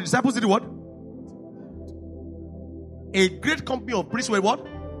number of the disciples did what? A great company of priests were what?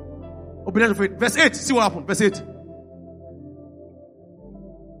 Obedient to faith. Verse 8. See what happened. Verse 8.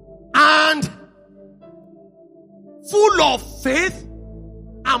 And full of faith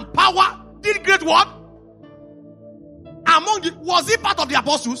and power did great what? Was he part of the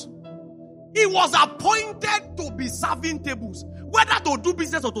apostles? He was appointed to be serving tables. Whether to do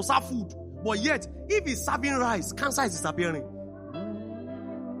business or to serve food. But yet, if he's serving rice, cancer is disappearing.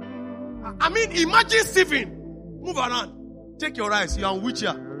 I mean, imagine Stephen. Move around. Take your rice. You are on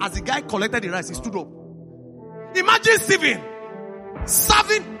wheelchair. As the guy collected the rice, he stood up. Imagine Stephen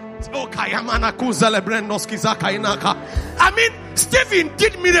serving. I mean, Stephen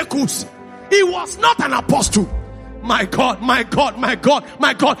did miracles. He was not an apostle. My God, my God, my God,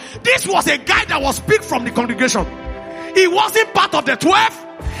 my God. This was a guy that was picked from the congregation. He wasn't part of the 12.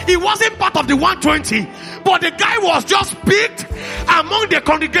 He wasn't part of the 120. But the guy was just picked among the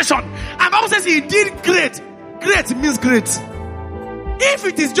congregation. And Bible says he did great. Great means great. If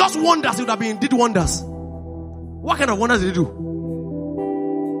it is just wonders, it would have been did wonders. What kind of wonders did he do?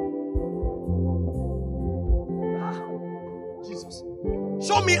 Jesus.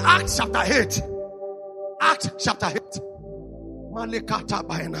 Show me Acts chapter 8. Acts chapter 8. Malekata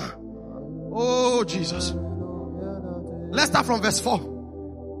Baena. Oh, Jesus. Let's start from verse 4.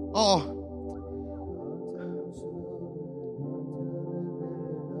 Oh.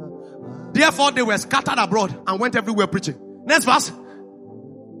 Therefore, they were scattered abroad and went everywhere preaching. Next verse.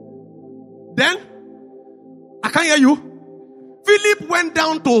 Then, I can't hear you. Philip went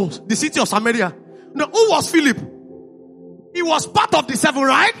down to the city of Samaria. Now, who was Philip? He was part of the 7,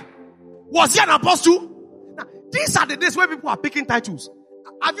 right? Was he an apostle? Now, these are the days where people are picking titles.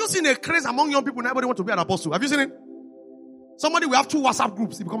 Have you seen a craze among young people? Nobody wants to be an apostle. Have you seen it? Somebody will have 2 WhatsApp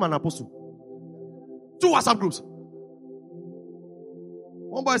groups. He become an apostle. 2 WhatsApp groups.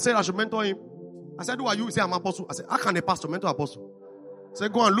 One boy said I should mentor him. I said, who are you? He said, I'm apostle. I said, how can a pastor mentor apostle? I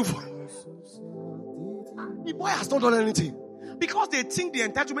said, go and look for him. The boy has not done anything. Because they think the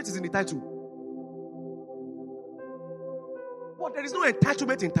entitlement is in the title. But there is no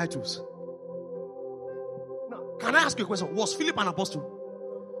entitlement in titles. Now, can I ask you a question? Was Philip an apostle?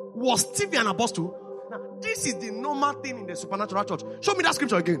 Was Stephen an apostle? Now, this is the normal thing in the supernatural church. Show me that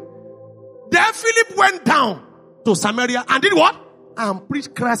scripture again. Then Philip went down to Samaria and did what? And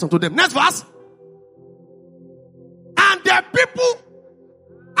preached Christ unto them. Next verse. And the people,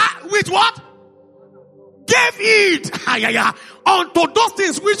 with what? Gave heed unto those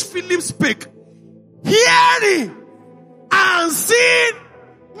things which Philip spake, hearing and seeing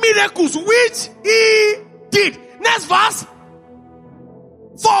miracles which he did. Next verse.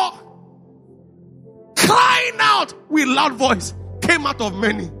 For crying out with loud voice came out of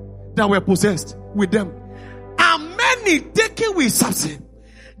many that were possessed with them, and many taken with substance.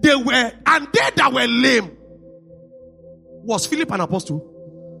 They that were lame. Was Philip an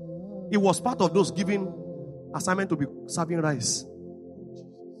apostle? He was part of those given assignment to be serving rice.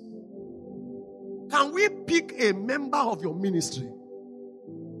 Can we pick a member of your ministry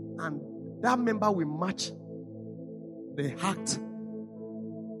and that member will match the Acts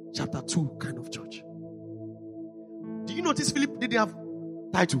chapter 2 kind of church? Do you notice Philip didn't have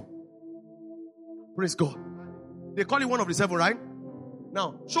title? Praise God. They call him one of the 7, right?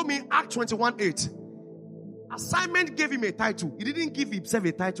 Now, show me Acts 21:8. Assignment gave him a title. He didn't give himself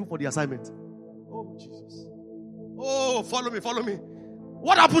a title for the assignment. Oh, Jesus. Oh, follow me.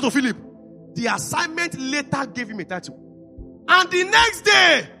 What happened to Philip? The assignment later gave him a title. And the next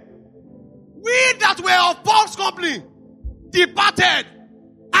day, we that were of Paul's company departed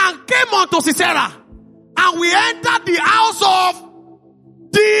and came unto Caesarea. And we entered the house of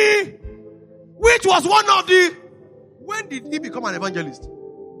which was one of the. When did he become an evangelist?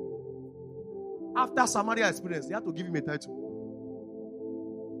 After Samaria experience, they had to give him a title.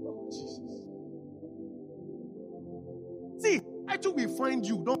 Oh, Jesus. See, title will find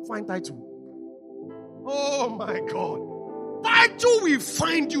you, don't find title. Oh my God. Title will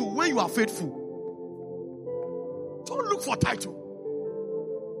find you when you are faithful. Don't look for title.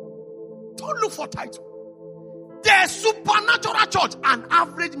 Don't look for title. The supernatural church, an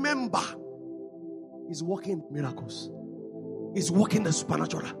average member is working miracles. Is working the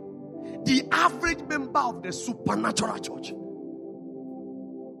supernatural. The average member of the supernatural church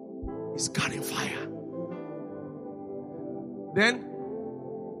is carrying fire. Then,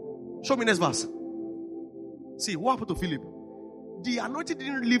 show me next verse. See, what happened to Philip? The anointing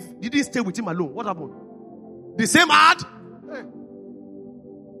didn't stay with him alone. What happened? The same heart.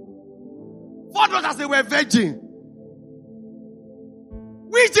 4 daughters, they were virgin.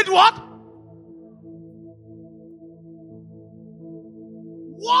 Which did what?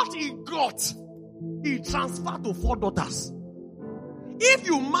 What he got, he transferred to 4 daughters. If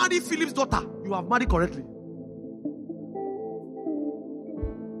you marry Philip's daughter, you have married correctly.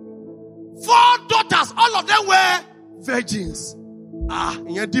 4 daughters, all of them were virgins.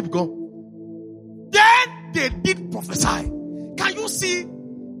 In your deep go. Then they did prophesy. Can you see?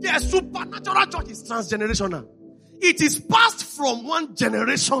 The supernatural church is transgenerational. It is passed from one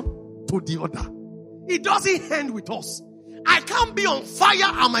generation to the other. It doesn't end with us. I can't be on fire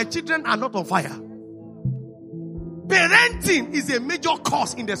and my children are not on fire. Parenting is a major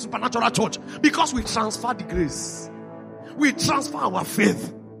cause in the supernatural church because we transfer the grace. We transfer our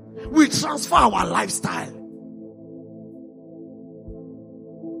faith. We transfer our lifestyle.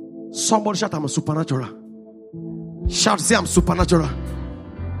 Somebody shout, I'm a supernatural. Shout, say I'm supernatural.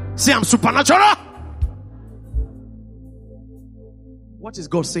 Say I'm supernatural. What is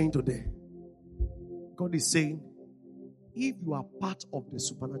God saying today? God is saying, if you are part of the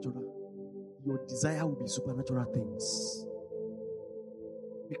supernatural, your desire will be supernatural things.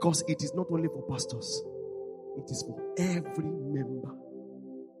 Because it is not only for pastors, it is for every member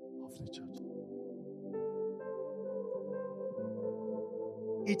of the church.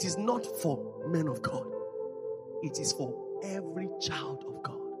 It is not for men of God. It is for every child of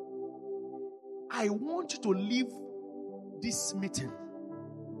God. I want you to leave this meeting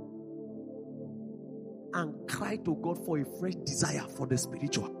and cry to God for a fresh desire for the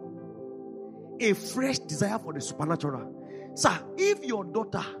spiritual. A fresh desire for the supernatural. Sir, if your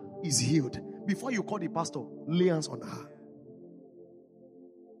daughter is healed, before you call the pastor, lay hands on her.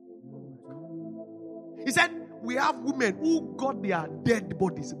 He said, we have women who got their dead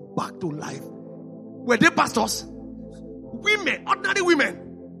bodies back to life. Were they pastors? Women, ordinary women.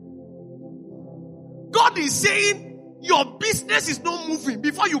 God is saying, Your business is not moving.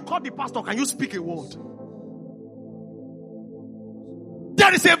 Before you call the pastor, can you speak a word?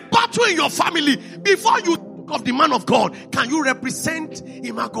 There is a battle in your family. Before you think of the man of God, can you represent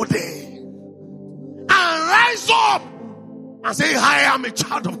Imago Dei? And rise up and say, I am a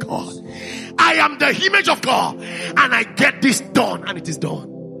child of God. I am the image of God. And I get this done. And it is done.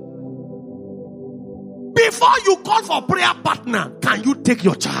 Before you call for a prayer partner, can you take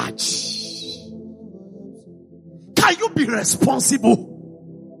your charge? Can you be responsible?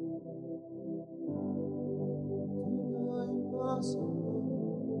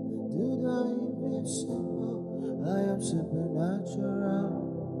 I am supernatural.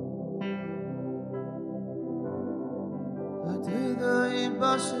 I do the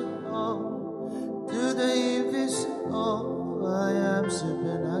impossible, do the invisible. I am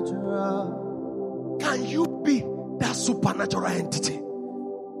supernatural. Can you be that supernatural entity?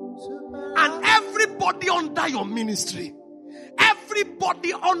 And everybody under your ministry,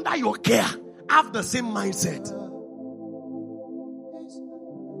 everybody under your care, have the same mindset.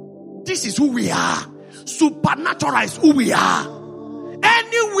 This is who we are. Supernatural is who we are.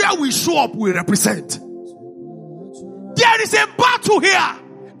 Anywhere we show up, we represent. There is a battle here.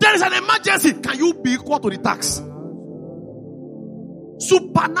 There is an emergency. Can you be equal to the tax?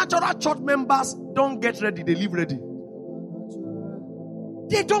 Supernatural church members don't get ready, they live ready.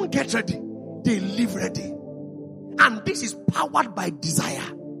 They don't get ready, they live ready. And this is powered by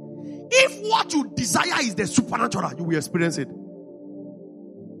desire. If what you desire is the supernatural, you will experience it.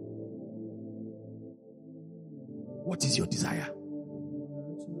 What is your desire?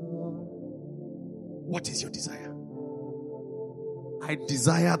 What is your desire? I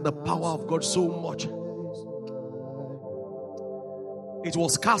desire the power of God so much. It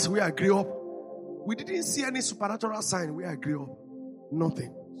was scarce where I grew up. We didn't see any supernatural sign where I grew up.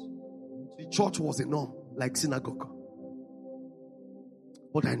 Nothing. The church was a norm, like synagogue.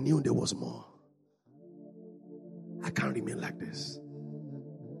 But I knew there was more. I can't remain like this.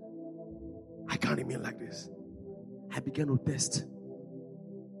 I can't remain like this. I began to test.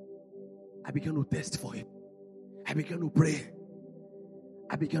 I began to test for it. I began to pray.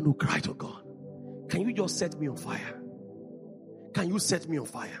 I began to cry to God. Can you just set me on fire? Can you set me on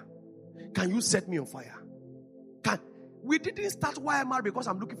fire? Can you set me on fire? We didn't start YMR because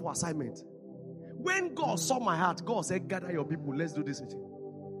I'm looking for assignment. When God saw my heart, God said, gather your people, let's do this meeting.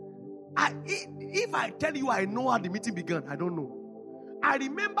 If I tell you I know how the meeting began, I don't know. I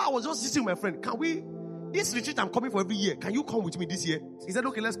remember I was just sitting with my friend. This retreat I'm coming for every year, can you come with me this year? He said,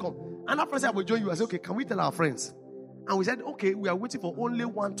 okay, let's come. And that person said, I will join you. I said, okay, can we tell our friends? And we said, okay, we are waiting for only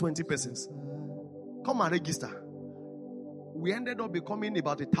 120 persons. Come and register. We ended up becoming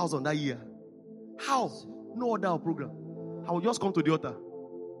about 1,000 that year. How? No other program. I will just come to the altar.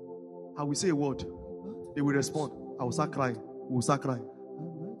 I will say a word. They will respond. I will start crying. We will start crying.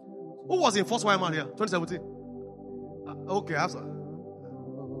 Who was in first YMR here? 2017. Okay, I have some.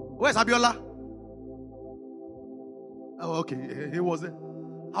 Where's Abiola? Oh, okay, he was there.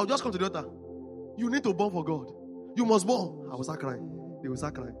 I'll just come to the altar. You need to burn for God. You must burn. I will start crying. They will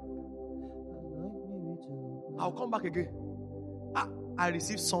start crying. I'll come back again. I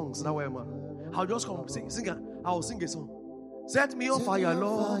received songs that way, man. I'll just come sing. I'll sing a song. Set me on fire,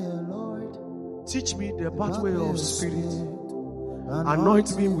 Lord. Teach me the pathway of spirit.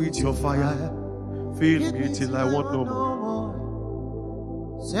 Anoint me with your fire. Fill me till I want no more.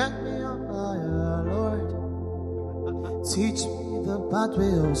 Set me on fire, Lord. Teach me the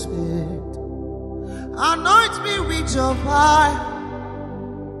pathway of spirit. Anoint me with your fire.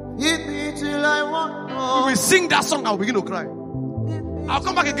 Fill me till I want more. We will sing that song. I'll begin to cry. I'll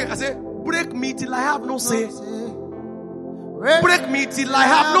come back again. I say, break me till I have no say. Break me till I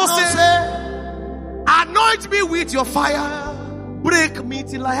have no say. Anoint me with your fire. Break me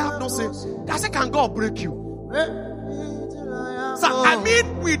till I have no say. I say, can God break you? So, I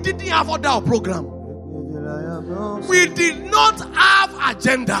mean, we didn't have other program. We did not have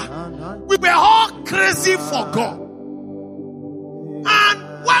agenda. We were all crazy for God.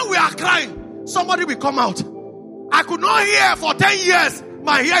 And when we are crying, somebody will come out. I could not hear for 10 years.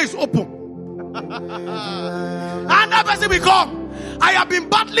 My ear is open. And that person will come. I have been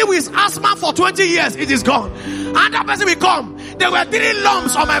battling with asthma for 20 years. It is gone. And that person will come. There were 3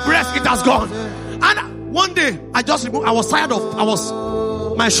 lumps on my breast. It has gone. And one day, I just removed. I was tired of.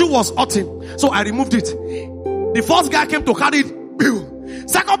 My shoe was hurting. So I removed it. The first guy came to carry it. Bill.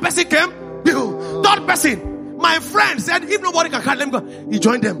 Second person came. Bill. Third person. My friend said, if nobody can carry them, he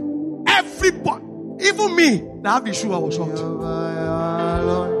joined them. Everybody. Even me, that have the shoe, I was shocked.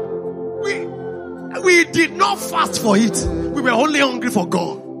 We did not fast for it. We were only hungry for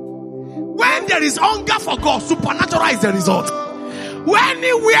God. When When there is hunger for God, supernatural is the result.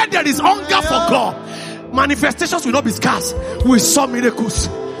 Anywhere there is hunger for God, manifestations will not be scarce. We saw miracles.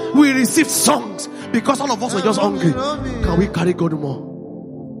 We received songs because all of us were just hungry. Can we carry God more?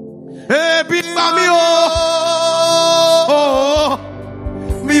 Hey, big mami, oh,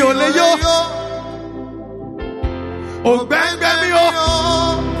 mi o le yo, oh, bang bang mi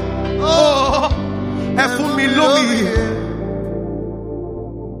oh, efun mi lomi.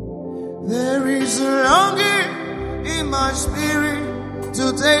 There is a longing in my spirit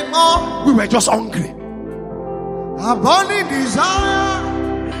to take more. We were just hungry. A burning desire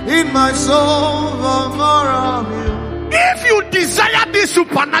in my soul for more of you. If you desire this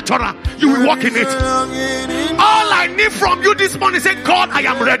supernatural, you will walk in it. All I need from you this morning is say, God, I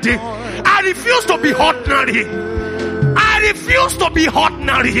am ready. I refuse to be ordinary. I refuse to be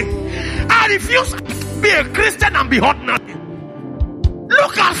ordinary. I refuse to be a Christian and be ordinary.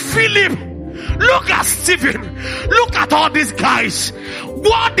 Look at Philip. Look at Stephen. Look at all these guys.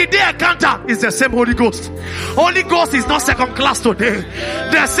 What did they encounter? It's the same Holy Ghost. Holy Ghost is not second class today.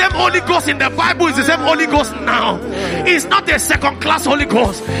 The same Holy Ghost in the Bible is the same Holy Ghost now. It's not a second class Holy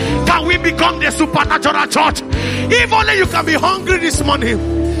Ghost. Can we become the supernatural church? If only you can be hungry this morning.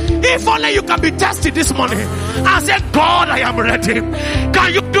 If only you can be tested this morning and say, God, I am ready.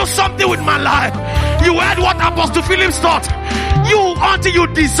 Can you do something with my life? You heard what Apostle Philip taught. Until you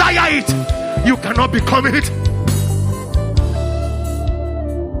desire it, you cannot become it.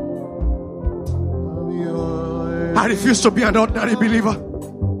 I refuse to be an ordinary believer.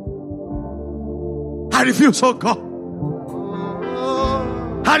 I refuse, oh God.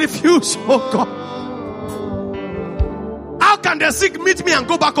 I refuse, oh God. How can the sick meet me and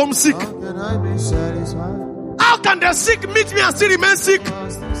go back home sick? How can I be satisfied? How can the sick meet me and still remain sick?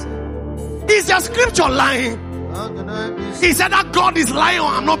 Is the scripture lying? How can I be He said that God is lying or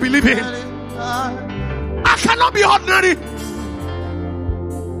I'm not believing. I cannot be ordinary.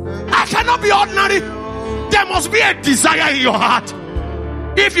 I cannot be ordinary. There must be a desire in your heart.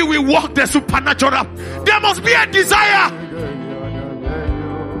 If you will walk the supernatural, there must be a desire.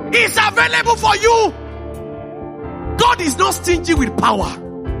 It's available for you. God is not stingy with power.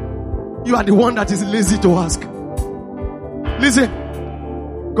 You are the one that is lazy to ask. Listen,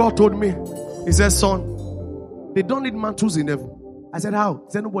 God told me, He said, son, they don't need mantles in heaven. I said, how?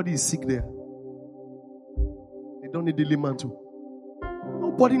 He said, nobody is sick there. They don't need daily mantle.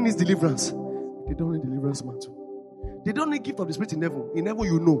 Nobody needs deliverance. They don't need deliverance mantle. They don't need gift of the Spirit in heaven. In heaven,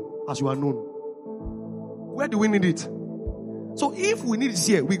 you know as you are known. Where do we need it? So if we need it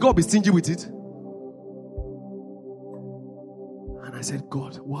here, we gotta be stingy with it. And I said,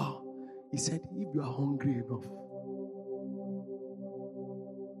 God, wow. He said, if you are hungry enough.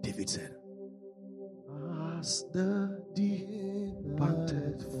 David said, as the deep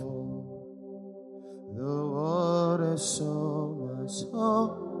panted for the water, so my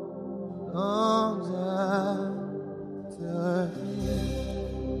soul longs after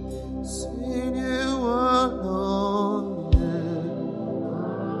you. Sing you alone.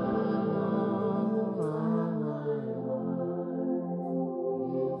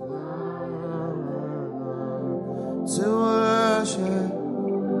 To worship.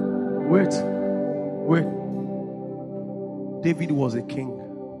 Wait. David was a king.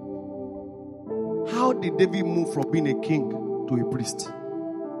 How did David move from being a king to a priest?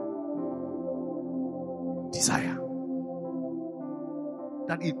 Desire.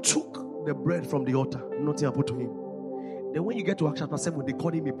 That he took the bread from the altar, nothing happened to him. Then when you get to Acts chapter 7, they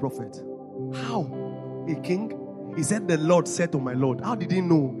call him a prophet. How? A king? He said, the Lord said to my Lord. How did he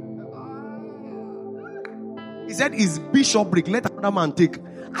know? He said, his bishopric, let another man take.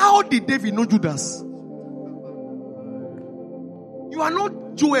 How did David know Judas? You are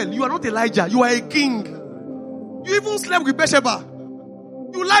not Joel. You are not Elijah. You are a king. You even slept with Bathsheba.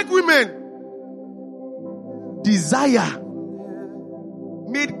 You like women. Desire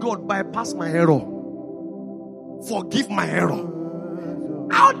made God bypass my error. Forgive my error.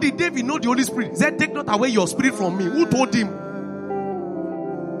 How did David know the Holy Spirit? He said, take not away your spirit from me. Who told him?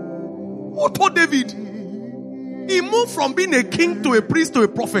 Who told David? He moved from being a king to a priest to a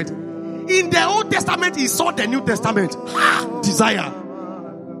prophet. In the Old Testament, he saw the New Testament. Desire.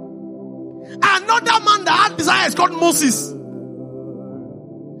 Another man that had desire is called Moses.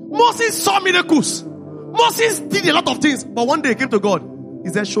 Moses saw miracles. Moses did a lot of things. But one day he came to God. He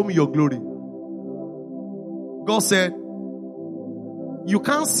said, show me your glory. God said, you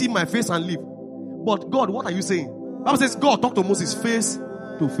can't see my face and live. But God, what are you saying? The Bible says God talked to Moses face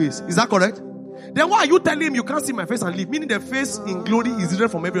to face. Is that correct? Then why are you telling him you can't see my face and live? Meaning the face in glory is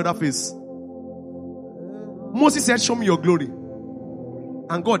different from every other face. Moses said, show me your glory.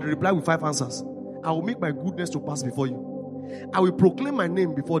 And God replied with 5 answers. I will make my goodness to pass before you. I will proclaim my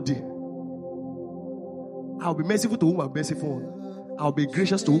name before thee. I will be merciful to whom I will be merciful on. I will be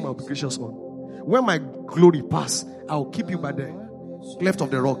gracious to whom I will be gracious on. When my glory pass, I will keep you by the cleft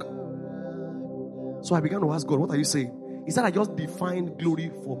of the rock. So I began to ask God, what are you saying? He said, I just defined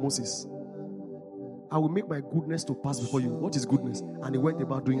glory for Moses. I will make my goodness to pass before you. What is goodness? And he went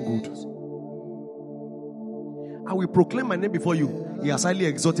about doing good. I will proclaim my name before you. He has highly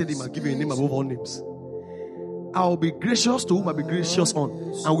exalted him and given a name above all names. I will be gracious to whom I will be gracious on,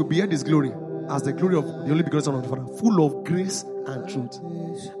 and will behold his glory as the glory of the only begotten Son of the Father, full of grace and truth.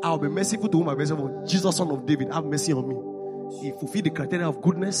 I will be merciful to whom I will be merciful on. Jesus, Son of David, have mercy on me. He fulfilled the criteria of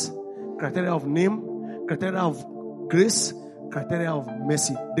goodness, criteria of name, criteria of grace, criteria of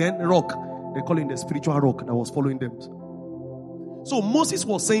mercy. Then rock, they call it the spiritual rock that was following them. So Moses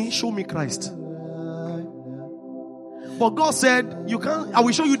was saying, show me Christ. But God said, you can't, I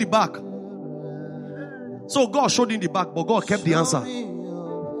will show you the back. So God showed him the back, but God kept the answer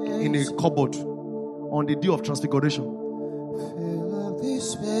in a cupboard on the day of transfiguration.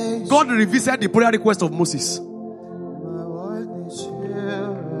 God revisited the prayer request of Moses.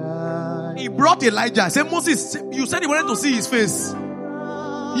 He brought Elijah. He said, Moses, you said you wanted to see his face.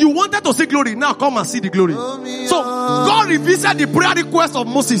 You wanted to see glory. Now come and see the glory. So God revisited the prayer request of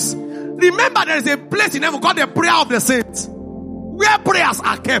Moses. Remember, there is a place in heaven called the prayer of the saints, where prayers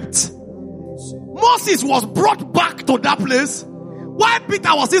are kept. Moses was brought back to that place. Why Peter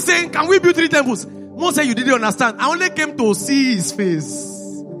was still saying, can we build 3 temples? Moses said, you didn't understand. I only came to see his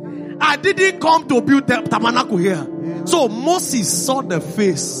face. I didn't come to build tabernacle here. So Moses saw the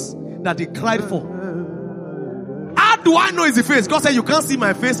face that he cried for. How do I know it's the face? God said, you can't see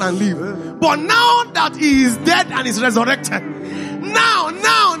my face and live. But now that he is dead and is resurrected, now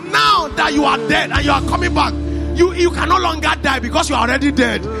that you are dead and you are coming back, you can no longer die because you are already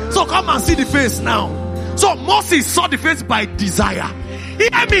dead. So come and see the face now. So Moses saw the face by desire.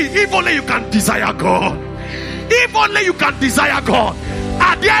 Hear me, if only you can desire God. If only you can desire God.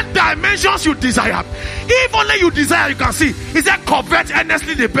 Are there dimensions you desire? If only you desire, you can see. He said, covet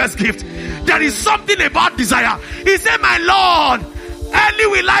earnestly the best gift. There is something about desire. He said, my Lord, early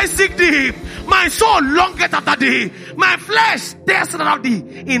will I seek thee. My soul longeth after thee. My flesh thirsteth after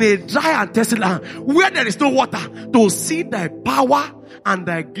thee in a dry and thirsty land where there is no water, to see thy power and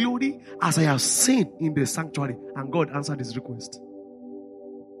thy glory as I have seen in the sanctuary. And God answered his request.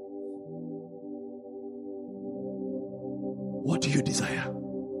 What do you desire?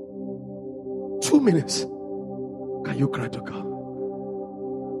 2 minutes. Can you cry to God?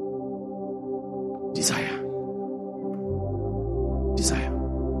 Desire. Desire.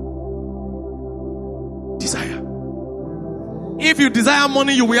 Desire. If you desire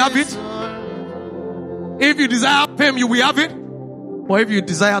money, you will have it. If you desire fame, you will have it. Or if you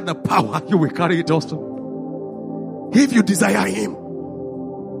desire the power, you will carry it also. If you desire him.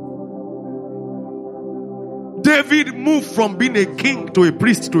 David moved from being a king to a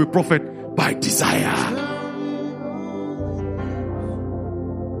priest to a prophet by desire.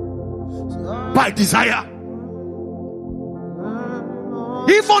 By desire.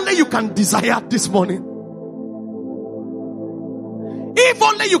 If only you can desire this morning. If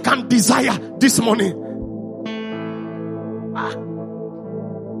only you can desire this morning.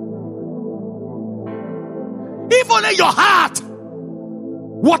 If only your heart.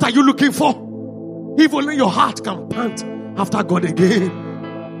 What are you looking for? If only your heart can pant after God again.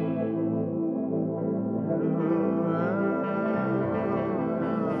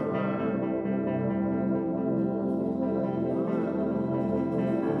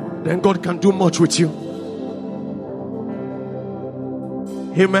 Then God can do much with you.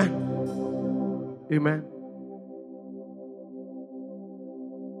 Amen. Amen.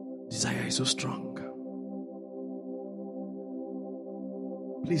 Desire is so strong.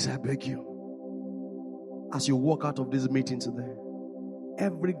 Please, I beg you, as you walk out of this meeting today,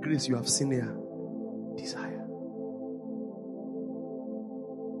 every grace you have seen here, desire.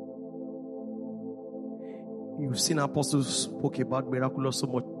 You've seen apostles spoke about miraculous so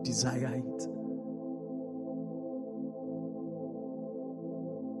much, desire it.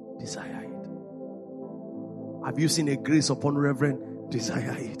 Desire it. Have you seen a grace upon Reverend?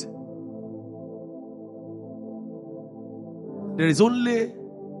 Desire it. There is only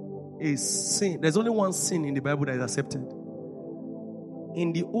a sin. There's only one sin in the Bible that is accepted.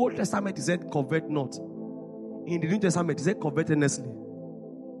 In the Old Testament, it said, covet not. In the New Testament, it said, covet earnestly.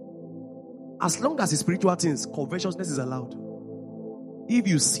 As long as it's spiritual things, covetousness is allowed. If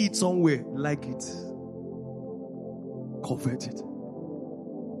you see it somewhere, like it, covet it.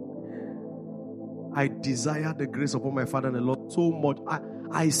 I desire the grace upon my father and the Lord so much.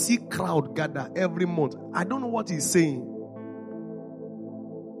 I see crowd gather every month. I don't know what he's saying.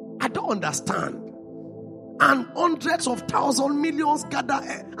 I don't understand. And hundreds of thousands, millions gather.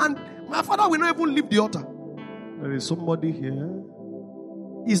 And my father will not even leave the altar. There is somebody here.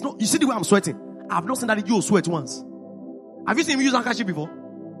 He's not. You see the way I'm sweating? I've not seen that you sweat once. Have you seen him use handkerchief before?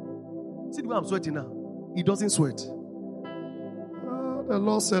 See the way I'm sweating now? He doesn't sweat. The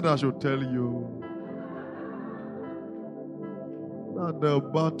Lord said I should tell you that the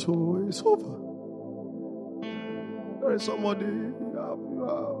battle is over. There is somebody,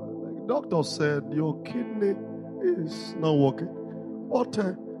 the doctor said your kidney is not working. But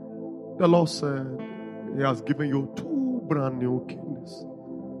the Lord said He has given you 2 brand new kidneys.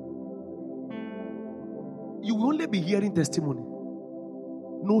 You will only be hearing testimony.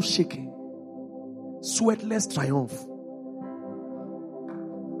 No shaking. Sweatless triumph.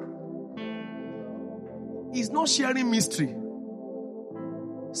 He's not sharing mystery.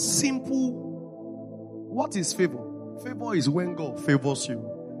 Simple. What is favor? Favor is when God favors you.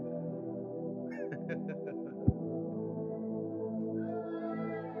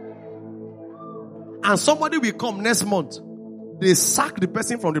 And somebody will come next month. They sack the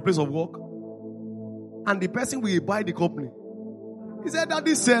person from the place of work. And the person will buy the company. He said that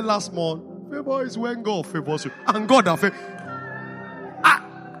he said last month, favor is when God favors you. And God has favored.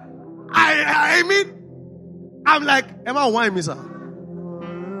 I mean, I'm like, Emma, why me, sir?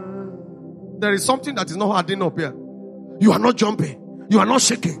 There is something that is not adding up here. You are not jumping. You are not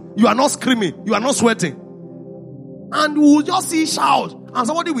shaking. You are not screaming. You are not sweating. And we will just see shout. And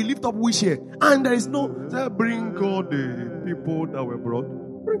somebody will lift up wish here. And there is no, bring all the people that were brought.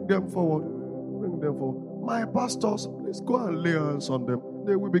 Bring them forward. Bring them forward. My pastors, please go and lay hands on them.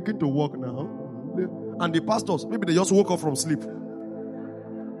 They will begin to walk now. And the pastors, maybe they just woke up from sleep.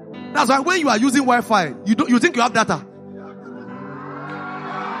 That's why when you are using Wi-Fi, you think you have data.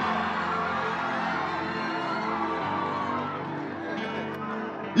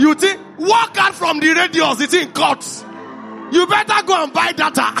 You think, walk out from the radios, it's in courts. You better go and buy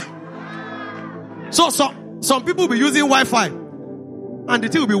data. So some people will be using Wi-Fi and the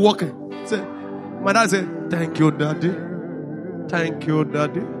thing will be working. Say, my dad say, thank you, daddy. Thank you,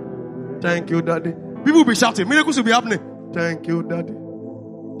 daddy. Thank you, daddy. People will be shouting. Miracles will be happening. Thank you, daddy.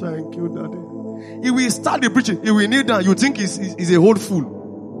 Thank you, daddy. He will start the preaching. He will kneel down. You think he's a whole fool.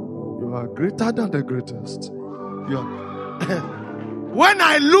 You are greater than the greatest. You are. When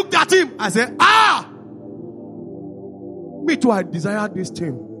I looked at him, I said, me too, I desire this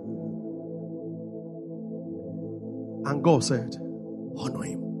thing. And God said, honor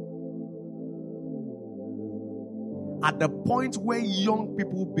him. At the point where young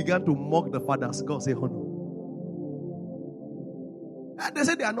people began to mock the fathers, God said, honor. And they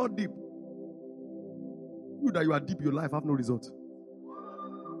said they are not deep. You that you are deep, your life have no result.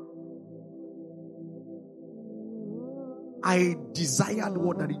 I desired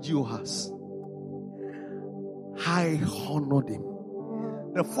what Daddy Gio has. I honored him.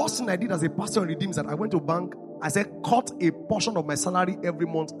 The first thing I did as a pastor in Redeem is that I went to bank. I said, cut a portion of my salary every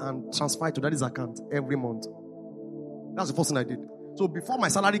month and transfer it to Daddy's account every month. That's the first thing I did. So before my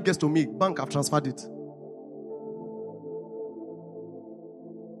salary gets to me, bank, I've transferred it.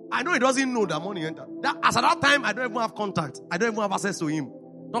 I know he doesn't know that money entered. As at that time, I don't even have contact. I don't even have access to him.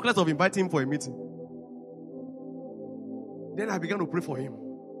 Talk less of inviting him for a meeting. Then I began to pray for him.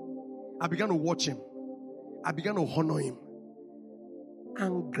 I began to watch him. I began to honor him.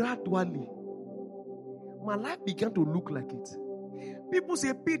 And gradually, my life began to look like it. People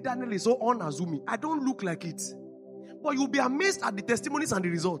say, Pete Daniel is so unassuming. I don't look like it. But you'll be amazed at the testimonies and the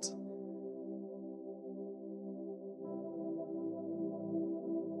results.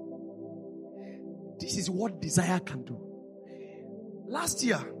 This is what desire can do. Last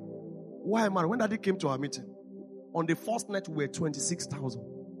year, when Daddy came to our meeting, on the first night we were 26,000.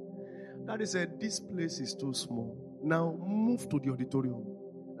 Daddy said, this place is too small. Now move to the auditorium.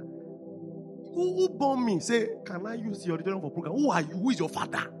 Who born me? Say, can I use the auditorium for program? Who are you? Who is your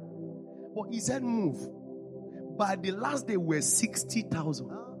father? But he said, move. By the last day, we were 60,000.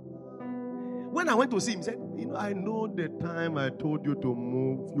 When I went to see him, he said, I know the time I told you to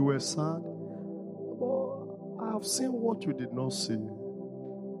move, you were sad. But I have seen what you did not see.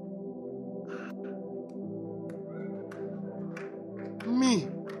 Me,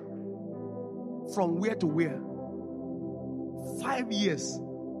 from where to where? 5 years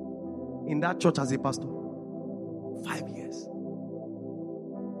in that church as a pastor. 5 years.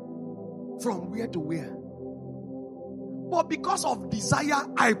 From where to where? But because of desire,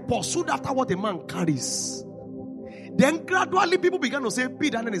 I pursued after what a man carries. Then gradually people began to say,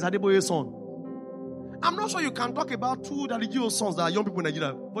 Pete Daniel is Adeboye's son. I'm not sure you can talk about two religious sons that are young people in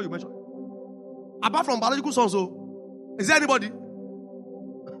Nigeria. What you mentioned? Apart from biological sons, so is there anybody?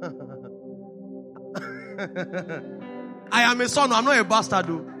 I am a son, I'm not a bastard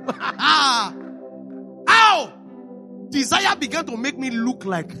though. How? Desire began to make me look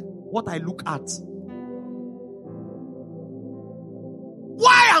like what I look at.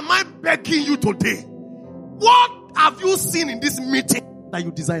 Why am I begging you today? What have you seen in this meeting that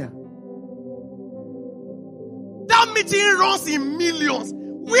you desire? That meeting runs in millions.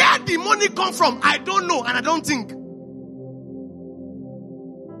 Where the money come from, I don't know and I don't think.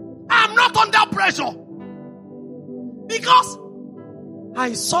 I'm not under pressure. Because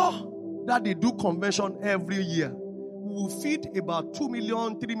I saw that they do convention every year. We will feed about 2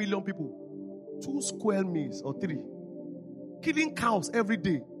 million, 3 million people. 2 square meals or 3. Killing cows every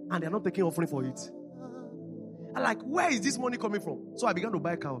day and they're not taking offering for it. I'm like, where is this money coming from? So I began to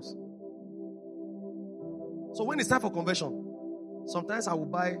buy cows. So when it's time for conversion, sometimes I will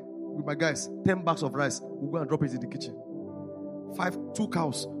buy with my guys 10 bags of rice. We'll go and drop it in the kitchen. 2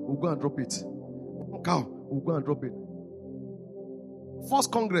 cows, we'll go and drop it. 1 cow, we'll go and drop it.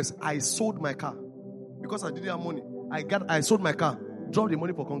 First Congress, I sold my car because I didn't have money. I sold my car, dropped the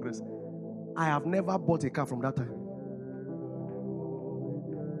money for Congress. I have never bought a car from that time.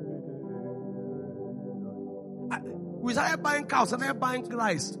 We started buying cows, started buying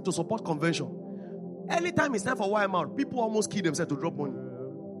rice to support convention. Anytime it's time for YMR, people almost kill themselves to drop money.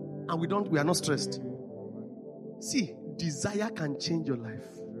 And we are not stressed. See, desire can change your life.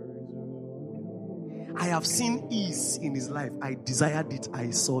 I have seen ease in his life. I desired it.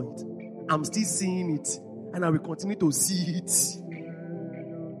 I saw it. I'm still seeing it. And I will continue to see it.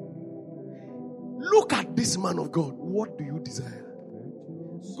 Look at this man of God. What do you desire?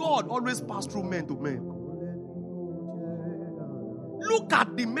 God always passes through men to men. Look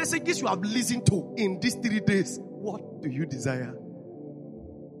at the messages you have listened to in these 3 days. What do you desire?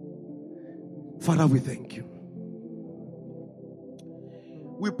 Father, we thank you.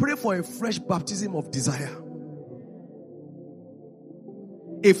 We pray for a fresh baptism of desire.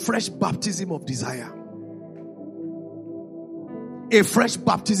 A fresh baptism of desire. A fresh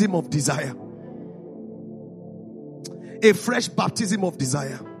baptism of desire. A fresh baptism of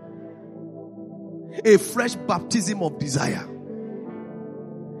desire. A fresh baptism of desire.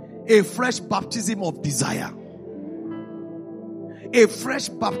 A fresh baptism of desire. A fresh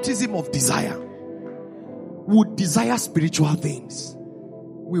baptism of desire. We desire spiritual things.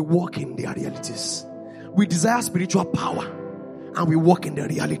 We walk in their realities. We desire spiritual power and we walk in their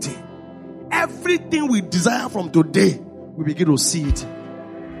reality. Everything we desire from today, we begin to see it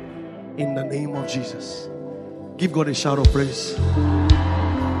in the name of Jesus. Give God a shout of praise.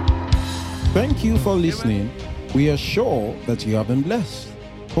 Thank you for listening. We are sure that you have been blessed.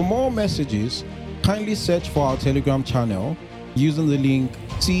 For more messages, kindly search for our Telegram channel using the link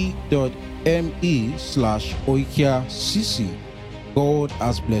t.me/oikiacc. God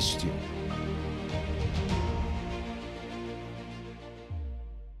has blessed you.